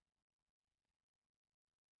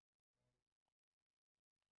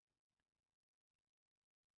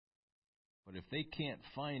 But if they can't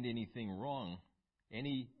find anything wrong,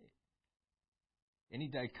 any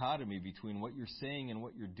dichotomy between what you're saying and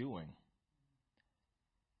what you're doing,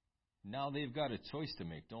 now they've got a choice to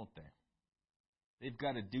make, don't they? They've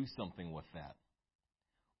got to do something with that.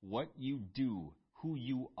 What you do, who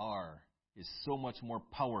you are, is so much more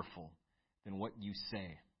powerful than what you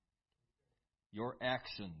say. Your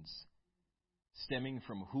actions stemming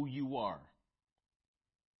from who you are.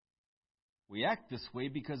 We act this way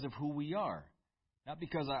because of who we are. Not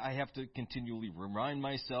because I have to continually remind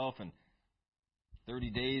myself and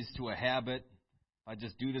 30 days to a habit. If I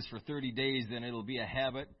just do this for 30 days, then it'll be a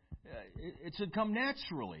habit. It should come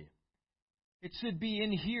naturally. It should be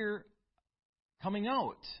in here coming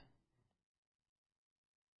out.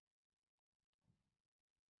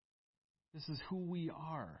 This is who we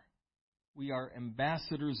are. We are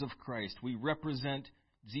ambassadors of Christ. We represent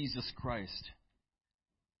Jesus Christ.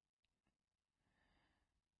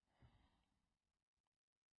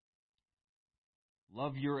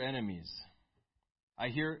 Love your enemies. I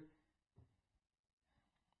hear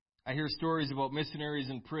stories about missionaries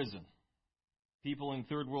in prison. People in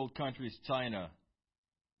third world countries, China,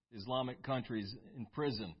 Islamic countries, in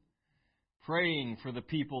prison, praying for the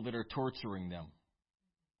people that are torturing them.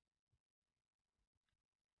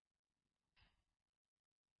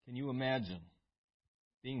 Can you imagine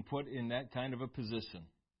being put in that kind of a position?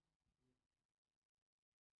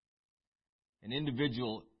 An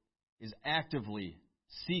individual is actively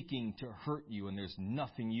seeking to hurt you, and there's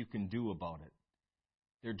nothing you can do about it.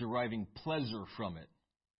 They're deriving pleasure from it,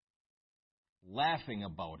 laughing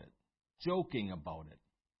about it, joking about it.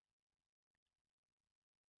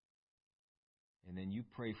 And then you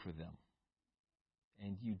pray for them,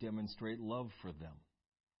 and you demonstrate love for them.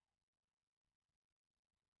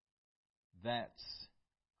 That's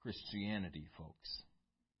Christianity, folks.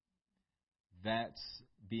 That's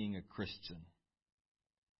being a Christian.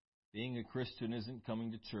 Being a Christian isn't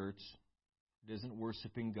coming to church. It isn't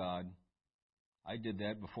worshiping God. I did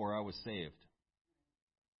that before I was saved.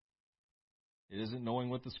 It isn't knowing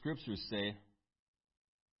what the Scriptures say.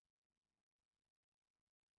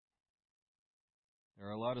 There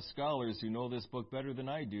are a lot of scholars who know this book better than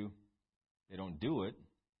I do. They don't do it,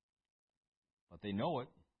 but they know it.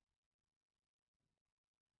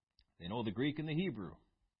 They know the Greek and the Hebrew.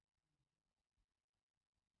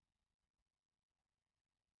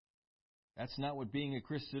 That's not what being a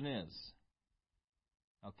Christian is.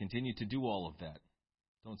 I'll continue to do all of that.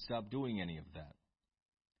 Don't stop doing any of that.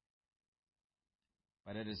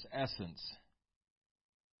 But at its essence,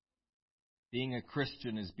 being a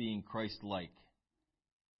Christian is being Christ-like.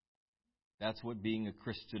 That's what being a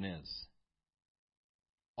Christian is.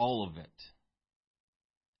 All of it.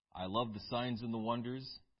 I love the signs and the wonders.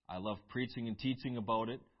 I love preaching and teaching about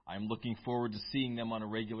it. I'm looking forward to seeing them on a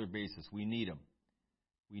regular basis. We need them.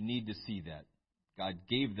 We need to see that. God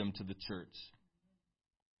gave them to the church.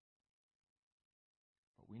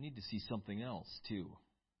 But we need to see something else, too.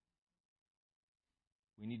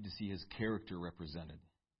 We need to see His character represented.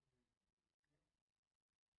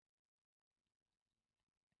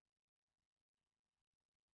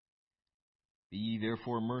 Be ye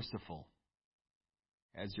therefore merciful,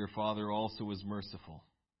 as your Father also is merciful.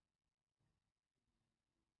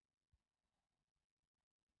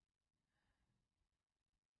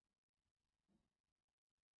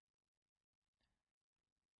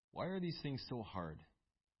 why are these things so hard?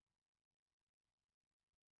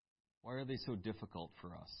 Why are they so difficult for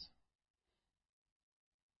us?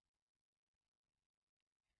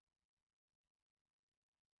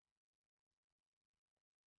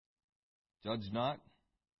 Judge not,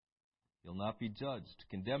 you'll not be judged.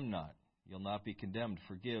 Condemn not, you'll not be condemned.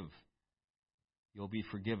 Forgive, you'll be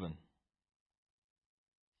forgiven.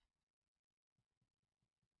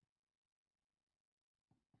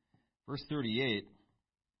 Verse 38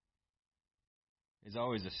 is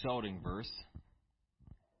always a shouting verse.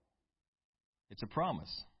 It's a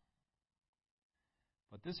promise.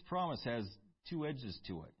 But this promise has two edges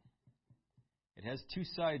to it. It has two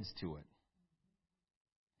sides to it.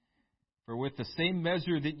 For with the same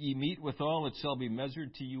measure that ye meet withal, it shall be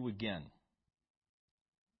measured to you again.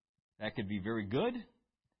 That could be very good,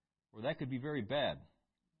 or that could be very bad.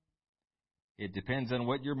 It depends on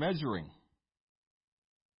what you're measuring.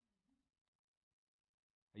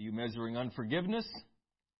 Are you measuring unforgiveness,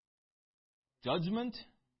 judgment,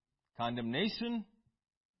 condemnation,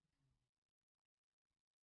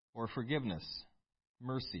 or forgiveness,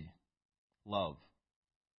 mercy, love?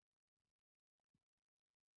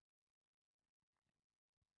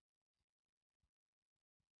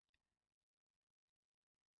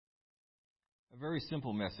 A very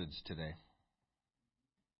simple message today.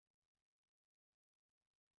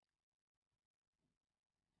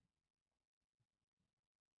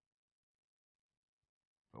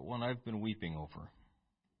 But one I've been weeping over.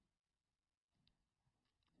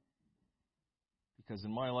 Because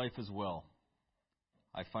in my life as well,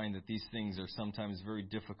 I find that these things are sometimes very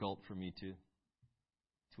difficult for me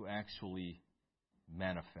to actually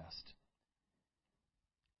manifest.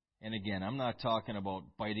 And again, I'm not talking about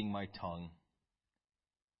biting my tongue.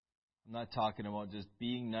 I'm not talking about just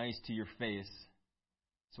being nice to your face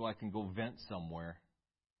so I can go vent somewhere.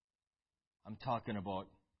 I'm talking about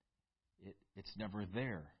it's never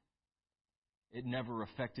there. It never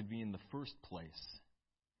affected me in the first place.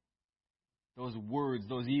 Those words,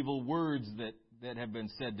 those evil words that have been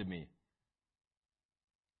said to me,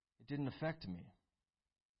 it didn't affect me.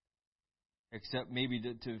 Except maybe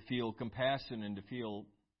to feel compassion and to feel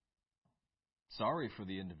sorry for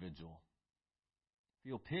the individual.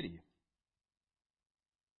 Feel pity.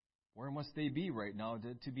 Where must they be right now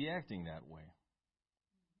to be acting that way?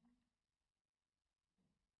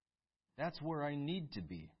 That's where I need to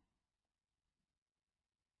be.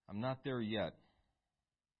 I'm not there yet.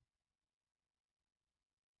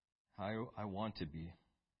 I want to be.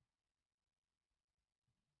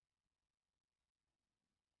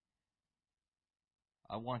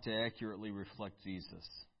 I want to accurately reflect Jesus.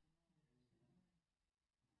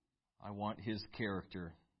 I want His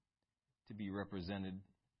character to be represented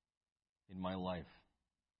in my life.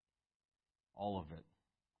 All of it.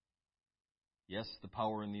 Yes, the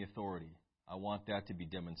power and the authority. I want that to be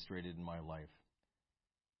demonstrated in my life.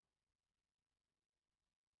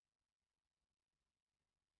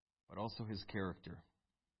 But also His character.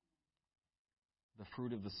 The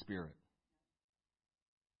fruit of the Spirit.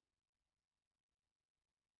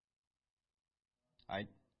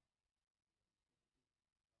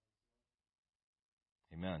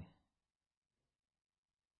 Amen.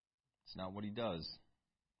 It's not what He does.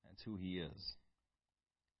 That's who He is.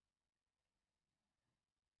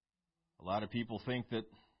 A lot of people think that,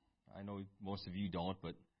 I know most of you don't,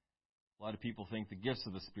 but a lot of people think the gifts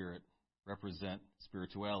of the Spirit represent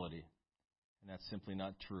spirituality. And that's simply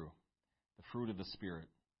not true. The fruit of the Spirit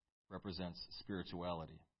represents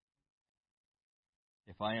spirituality.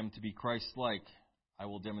 If I am to be Christ-like, I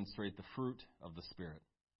will demonstrate the fruit of the Spirit.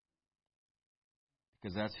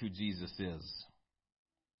 Because that's who Jesus is.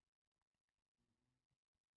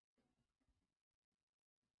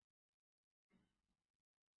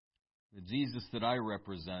 The Jesus that I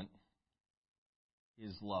represent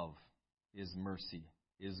is love, is mercy,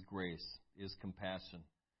 is grace, is compassion.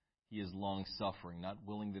 He is long-suffering, not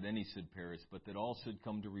willing that any should perish, but that all should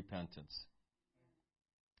come to repentance.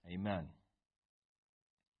 Amen.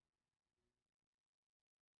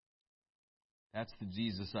 That's the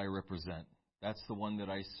Jesus I represent. That's the one that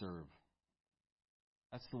I serve.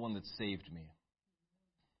 That's the one that saved me.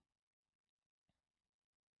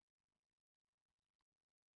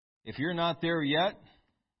 If you're not there yet,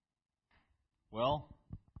 well,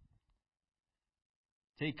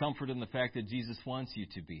 take comfort in the fact that Jesus wants you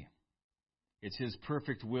to be. It's His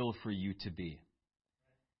perfect will for you to be.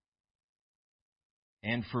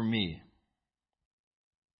 And for me.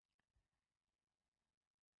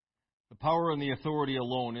 The power and the authority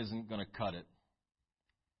alone isn't going to cut it.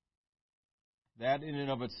 That in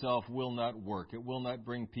and of itself will not work. It will not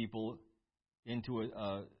bring people into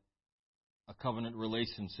a covenant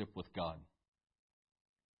relationship with God.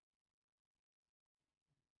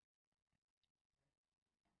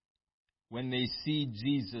 When they see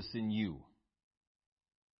Jesus in you,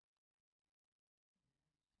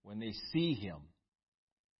 when they see Him,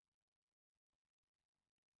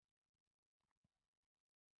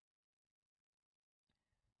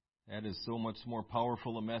 that is so much more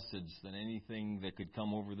powerful a message than anything that could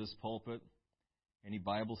come over this pulpit, any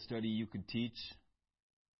Bible study you could teach,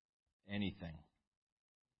 anything.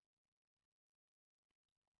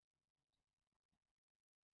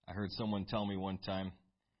 I heard someone tell me one time,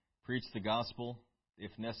 preach the gospel,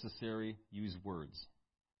 if necessary, use words.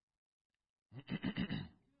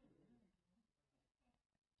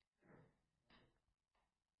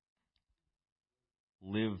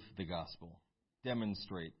 Live the gospel.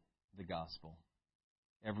 Demonstrate the gospel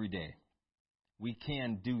every day. We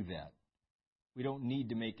can do that. We don't need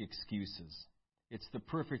to make excuses. It's the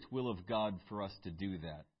perfect will of God for us to do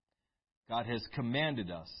that. God has commanded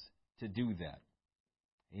us to do that.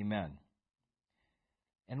 Amen.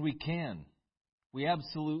 And we can. We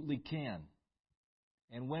absolutely can.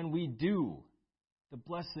 And when we do, the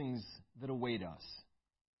blessings that await us,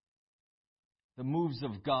 the moves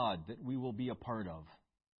of God that we will be a part of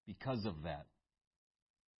because of that,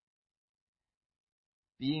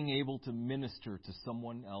 being able to minister to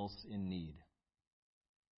someone else in need.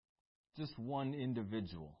 Just one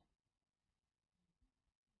individual.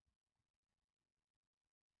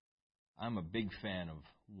 I'm a big fan of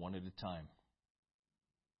one at a time.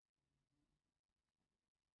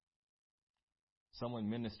 Someone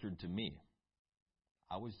ministered to me.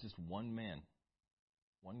 I was just one man,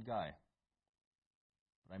 one guy.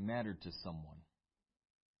 But I mattered to someone.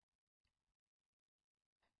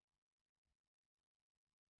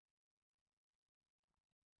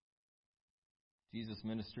 Jesus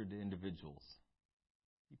ministered to individuals.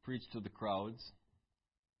 He preached to the crowds,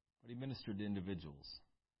 but He ministered to individuals.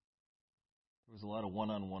 There was a lot of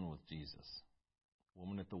one-on-one with Jesus.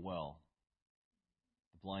 Woman at the well,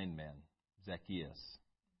 the blind man, Zacchaeus,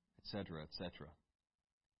 etc., etc.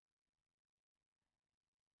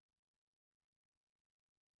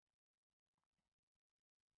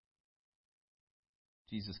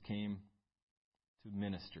 Jesus came to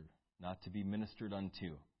minister, not to be ministered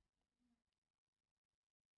unto.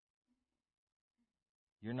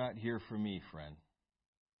 You're not here for me, friend.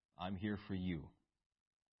 I'm here for you.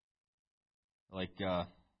 Like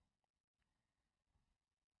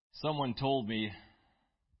someone told me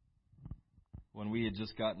when we had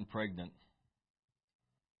just gotten pregnant,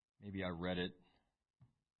 maybe I read it.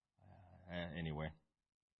 Anyway,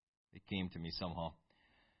 it came to me somehow,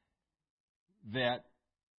 that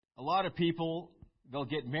a lot of people, they'll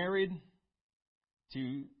get married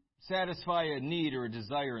to satisfy a need or a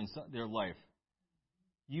desire in their life.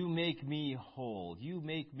 You make me whole. You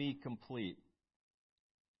make me complete.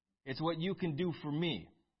 It's what you can do for me.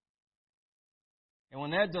 And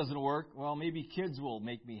when that doesn't work, well, maybe kids will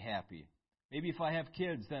make me happy. Maybe if I have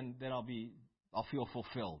kids, then I'll feel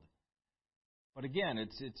fulfilled. But again,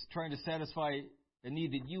 it's trying to satisfy a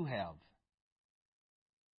need that you have.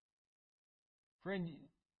 Friend,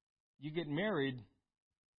 you get married,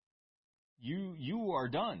 you are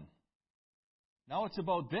done. Now it's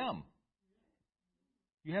about them.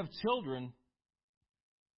 You have children,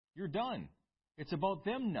 you're done. It's about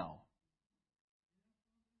them now.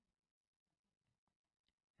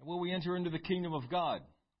 And when we enter into the kingdom of God,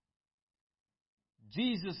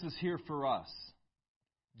 Jesus is here for us.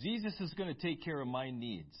 Jesus is going to take care of my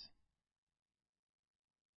needs.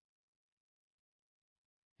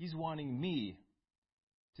 He's wanting me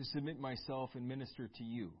to submit myself and minister to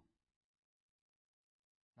you,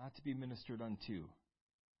 not to be ministered unto.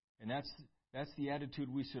 And that's the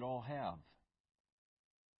attitude we should all have.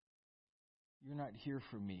 You're not here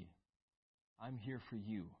for me. I'm here for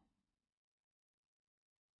you.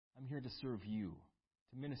 I'm here to serve you,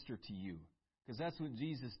 to minister to you, because that's what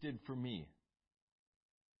Jesus did for me.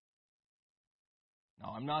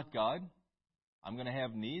 Now, I'm not God. I'm going to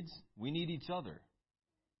have needs. We need each other.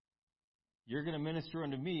 You're going to minister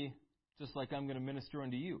unto me just like I'm going to minister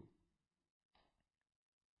unto you.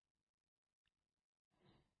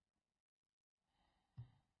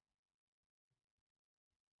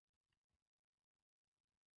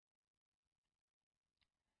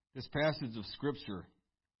 This passage of Scripture,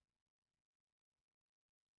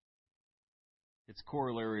 its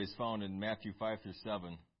corollary is found in Matthew 5 through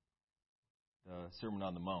 7, the Sermon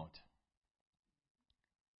on the Mount.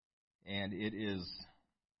 And it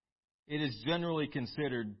is generally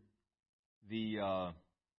considered the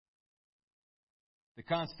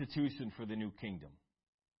constitution for the new kingdom,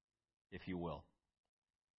 if you will.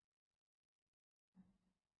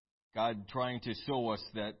 God trying to show us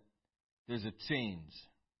that there's a change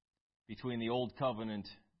between the old covenant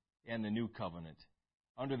and the new covenant.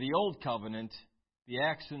 Under the old covenant, the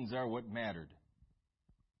actions are what mattered.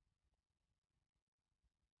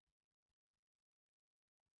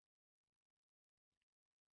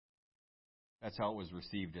 That's how it was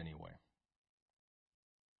received anyway.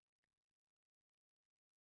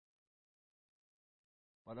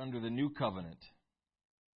 But under the new covenant,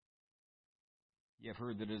 you have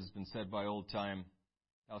heard that it has been said by old time,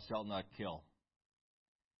 thou shalt not kill.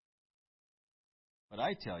 But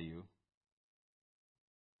I tell you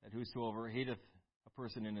that whosoever hateth a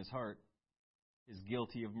person in his heart is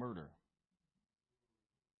guilty of murder.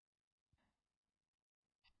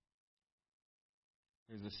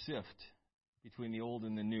 There's a shift between the old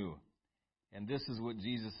and the new. And this is what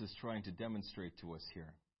Jesus is trying to demonstrate to us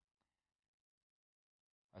here.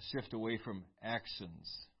 A shift away from actions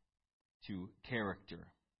to character.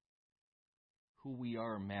 Who we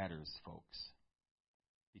are matters, folks.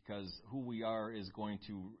 Because who we are is going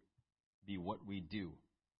to be what we do.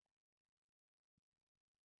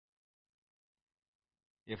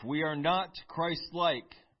 If we are not Christ-like,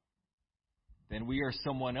 then we are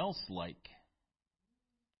someone else-like.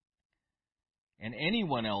 And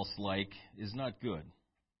anyone else-like is not good.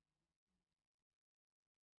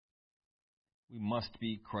 We must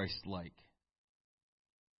be Christ-like.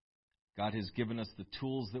 God has given us the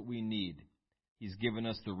tools that we need. He's given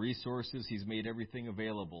us the resources. He's made everything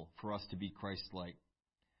available for us to be Christ-like,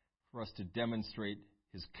 for us to demonstrate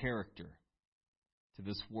His character to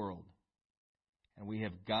this world. And we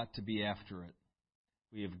have got to be after it.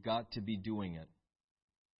 We have got to be doing it.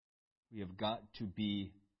 We have got to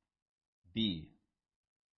be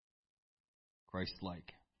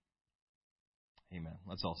Christ-like. Amen.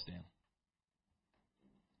 Let's all stand.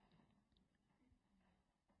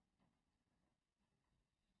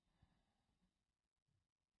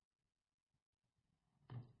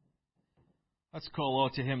 Let's call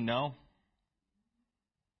out to Him now.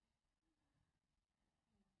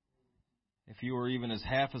 If you were even as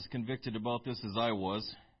half as convicted about this as I was,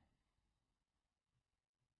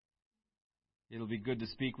 it'll be good to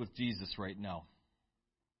speak with Jesus right now.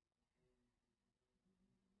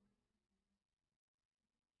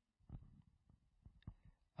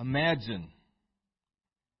 Imagine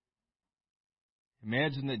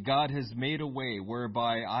that God has made a way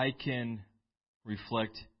whereby I can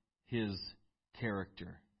reflect His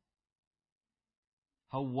character.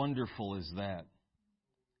 How wonderful is that?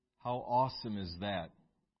 How awesome is that?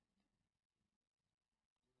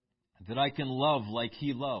 That I can love like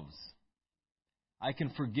He loves. I can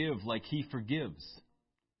forgive like He forgives.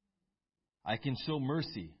 I can show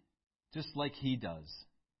mercy just like He does.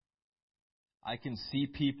 I can see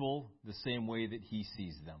people the same way that He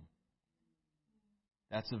sees them.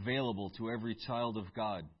 That's available to every child of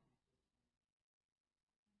God.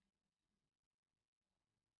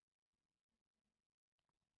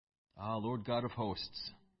 Lord God of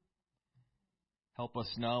hosts, help us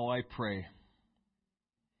now, I pray.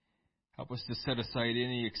 Help us to set aside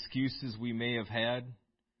any excuses we may have had,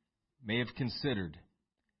 may have considered.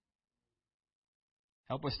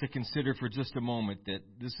 Help us to consider for just a moment that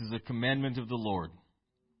this is a commandment of the Lord.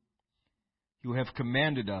 You have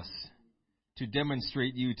commanded us to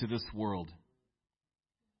demonstrate You to this world.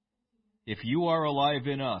 If You are alive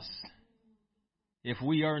in us, if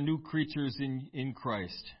we are new creatures in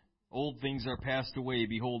Christ, old things are passed away.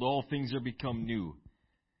 Behold, all things are become new.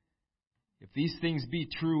 If these things be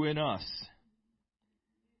true in us,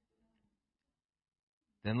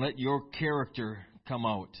 then let Your character come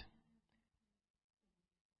out.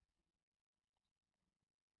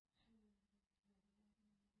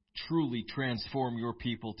 Truly transform Your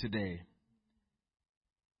people today.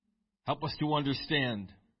 Help us to understand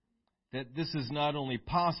that this is not only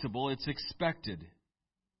possible, it's expected.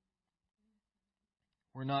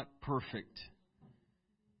 We're not perfect.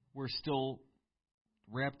 We're still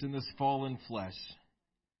wrapped in this fallen flesh.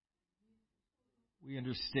 We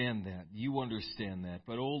understand that. You understand that.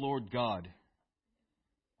 But, oh Lord God,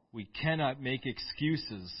 we cannot make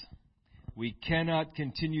excuses. We cannot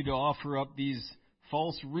continue to offer up these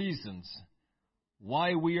false reasons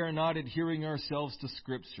why we are not adhering ourselves to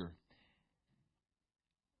Scripture.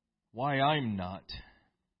 Why I'm not.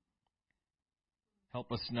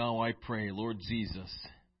 Help us now, I pray, Lord Jesus,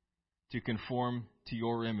 to conform to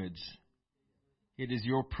Your image. It is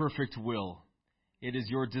Your perfect will. It is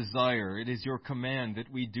Your desire. It is Your command that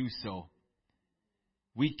we do so.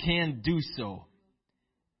 We can do so.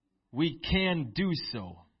 We can do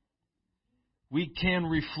so. We can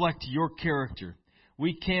reflect Your character.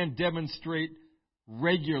 We can demonstrate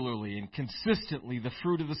regularly and consistently the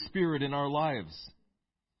fruit of the Spirit in our lives.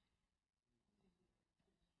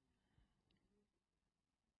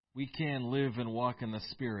 We can live and walk in the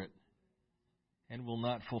Spirit and will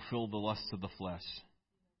not fulfill the lusts of the flesh.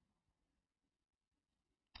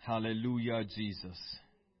 Hallelujah, Jesus.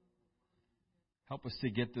 Help us to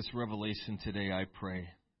get this revelation today, I pray.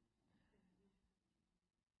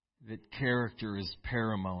 That character is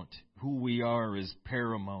paramount. Who we are is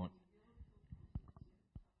paramount.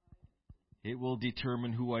 It will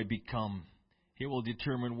determine who I become. It will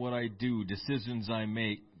determine what I do, decisions I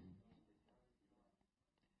make.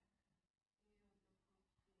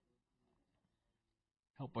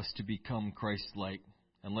 Help us to become Christ-like,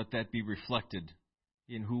 and let that be reflected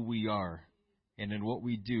in who we are and in what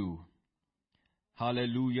we do.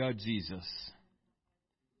 Hallelujah, Jesus.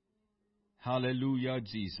 Hallelujah,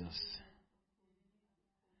 Jesus.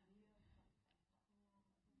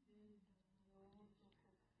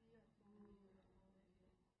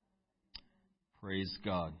 Praise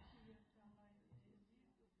God.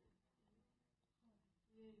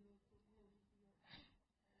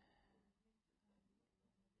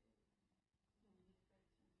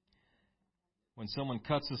 When someone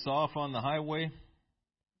cuts us off on the highway,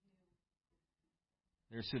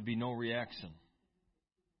 there should be no reaction.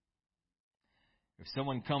 If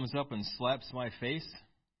someone comes up and slaps my face,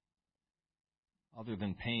 other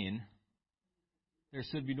than pain, there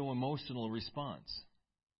should be no emotional response.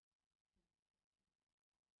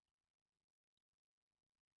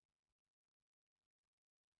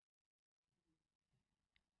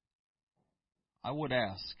 I would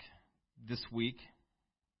ask this week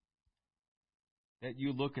that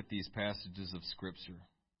you look at these passages of Scripture.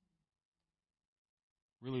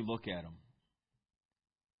 Really look at them.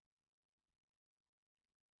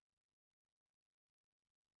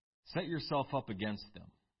 Set yourself up against them.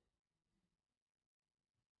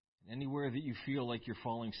 Anywhere that you feel like you're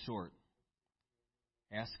falling short,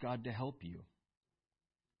 ask God to help you.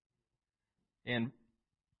 And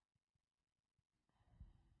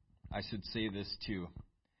I should say this too.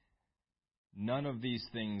 None of these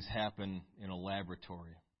things happen in a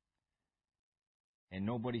laboratory. And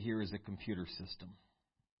nobody here is a computer system.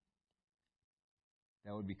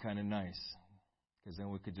 That would be kind of nice, because then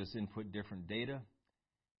we could just input different data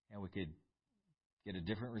and we could get a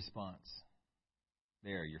different response.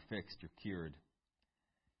 There, you're fixed, you're cured.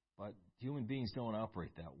 But human beings don't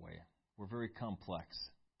operate that way. We're very complex.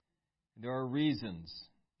 There are reasons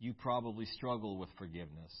you probably struggle with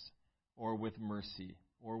forgiveness or with mercy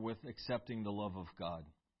or with accepting the love of God.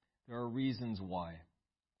 There are reasons why.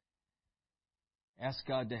 Ask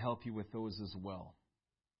God to help you with those as well.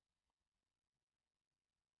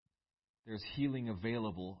 There's healing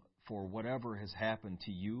available for whatever has happened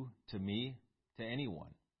to you, to me, to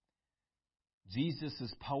anyone. Jesus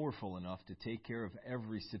is powerful enough to take care of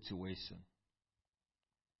every situation.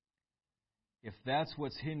 If that's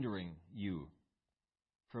what's hindering you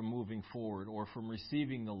from moving forward or from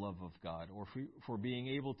receiving the love of God or for being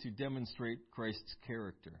able to demonstrate Christ's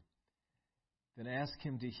character, then ask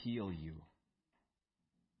Him to heal you.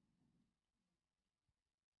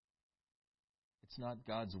 It's not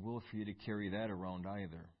God's will for you to carry that around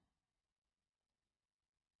either.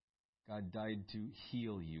 God died to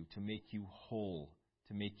heal you, to make you whole,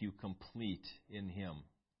 to make you complete in Him.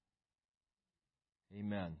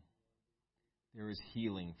 Amen. There is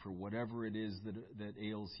healing for whatever it is that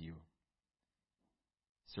ails you.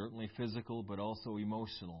 Certainly physical, but also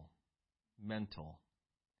emotional, mental.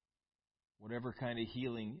 Whatever kind of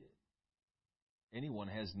healing anyone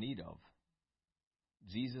has need of.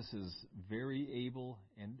 Jesus is very able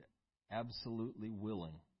and absolutely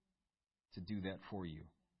willing to do that for you.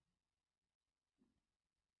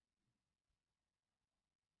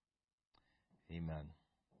 Amen.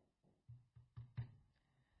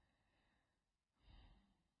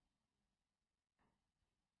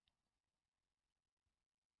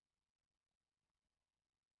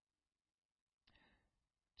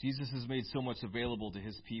 Jesus has made so much available to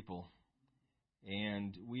His people,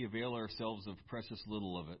 and we avail ourselves of precious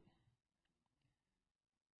little of it.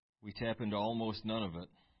 We tap into almost none of it.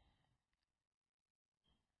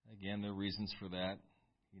 Again, there are reasons for that.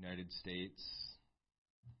 United States,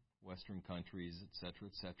 Western countries, etc.,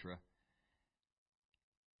 etc.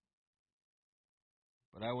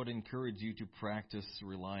 But I would encourage you to practice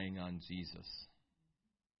relying on Jesus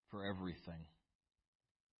for everything,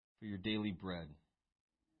 for your daily bread,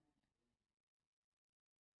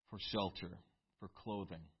 for shelter, for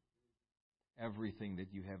clothing, everything that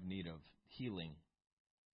you have need of, healing.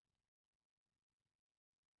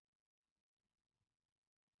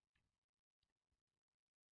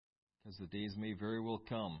 because the days may very well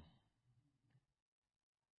come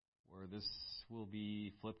where this will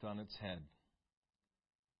be flipped on its head.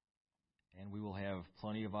 And we will have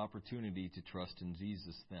plenty of opportunity to trust in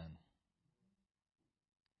Jesus then.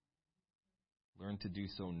 Learn to do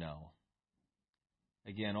so now.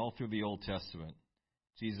 Again, all through the Old Testament,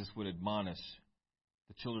 Jesus would admonish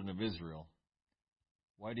the children of Israel,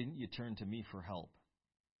 why didn't you turn to me for help?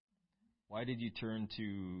 Why did you turn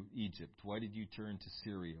to Egypt? Why did you turn to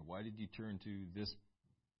Syria? Why did you turn to this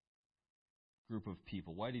group of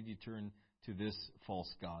people? Why did you turn to this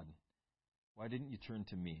false god? Why didn't you turn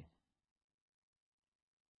to me?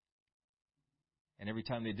 And every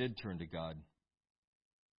time they did turn to God,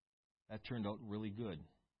 that turned out really good.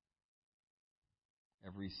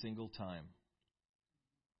 Every single time.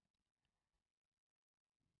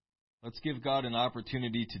 Let's give God an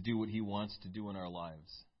opportunity to do what He wants to do in our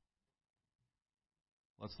lives.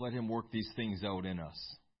 Let's let Him work these things out in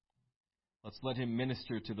us. Let's let Him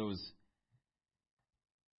minister to those,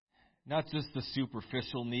 not just the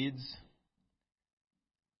superficial needs,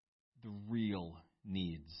 the real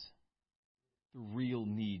needs. The real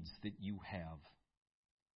needs that you have.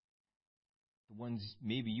 The ones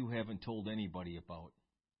maybe you haven't told anybody about.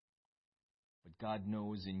 But God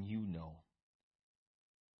knows and you know.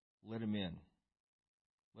 Let Him in.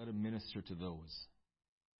 Let Him minister to those.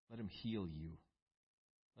 Let Him heal you.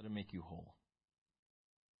 Let Him make you whole.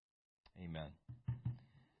 Amen.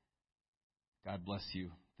 God bless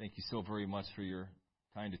you. Thank you so very much for your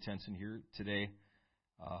kind attention here today.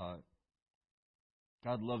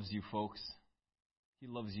 God loves you, folks. He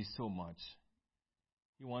loves you so much.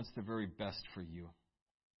 He wants the very best for you.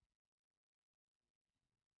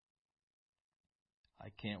 I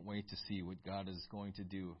can't wait to see what God is going to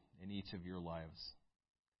do in each of your lives.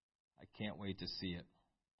 I can't wait to see it.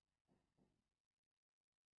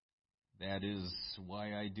 That is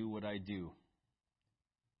why I do what I do.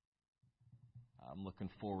 I'm looking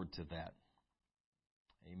forward to that.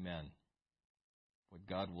 Amen. What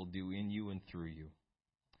God will do in you and through you.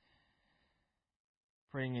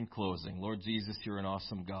 Praying in closing. Lord Jesus, you're an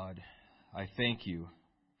awesome God. I thank you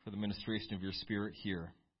for the ministration of your Spirit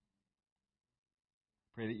here.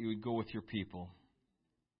 Pray that you would go with your people.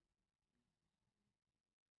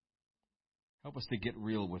 Help us to get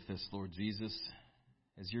real with this, Lord Jesus,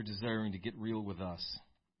 as you're desiring to get real with us.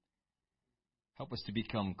 Help us to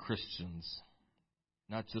become Christians,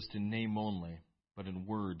 not just in name only, but in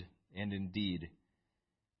word and in deed.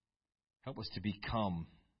 Help us to become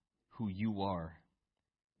who you are.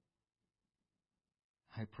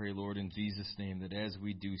 I pray, Lord, in Jesus' name, that as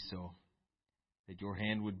we do so, that your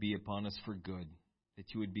hand would be upon us for good,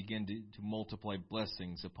 that you would begin to multiply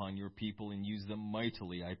blessings upon your people and use them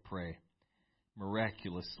mightily, I pray,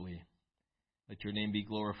 miraculously. Let your name be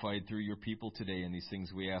glorified through your people today, and these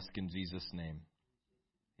things we ask in Jesus' name.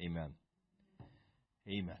 Amen.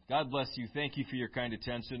 Amen. God bless you. Thank you for your kind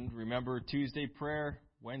attention. Remember, Tuesday prayer,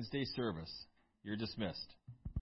 Wednesday service. You're dismissed.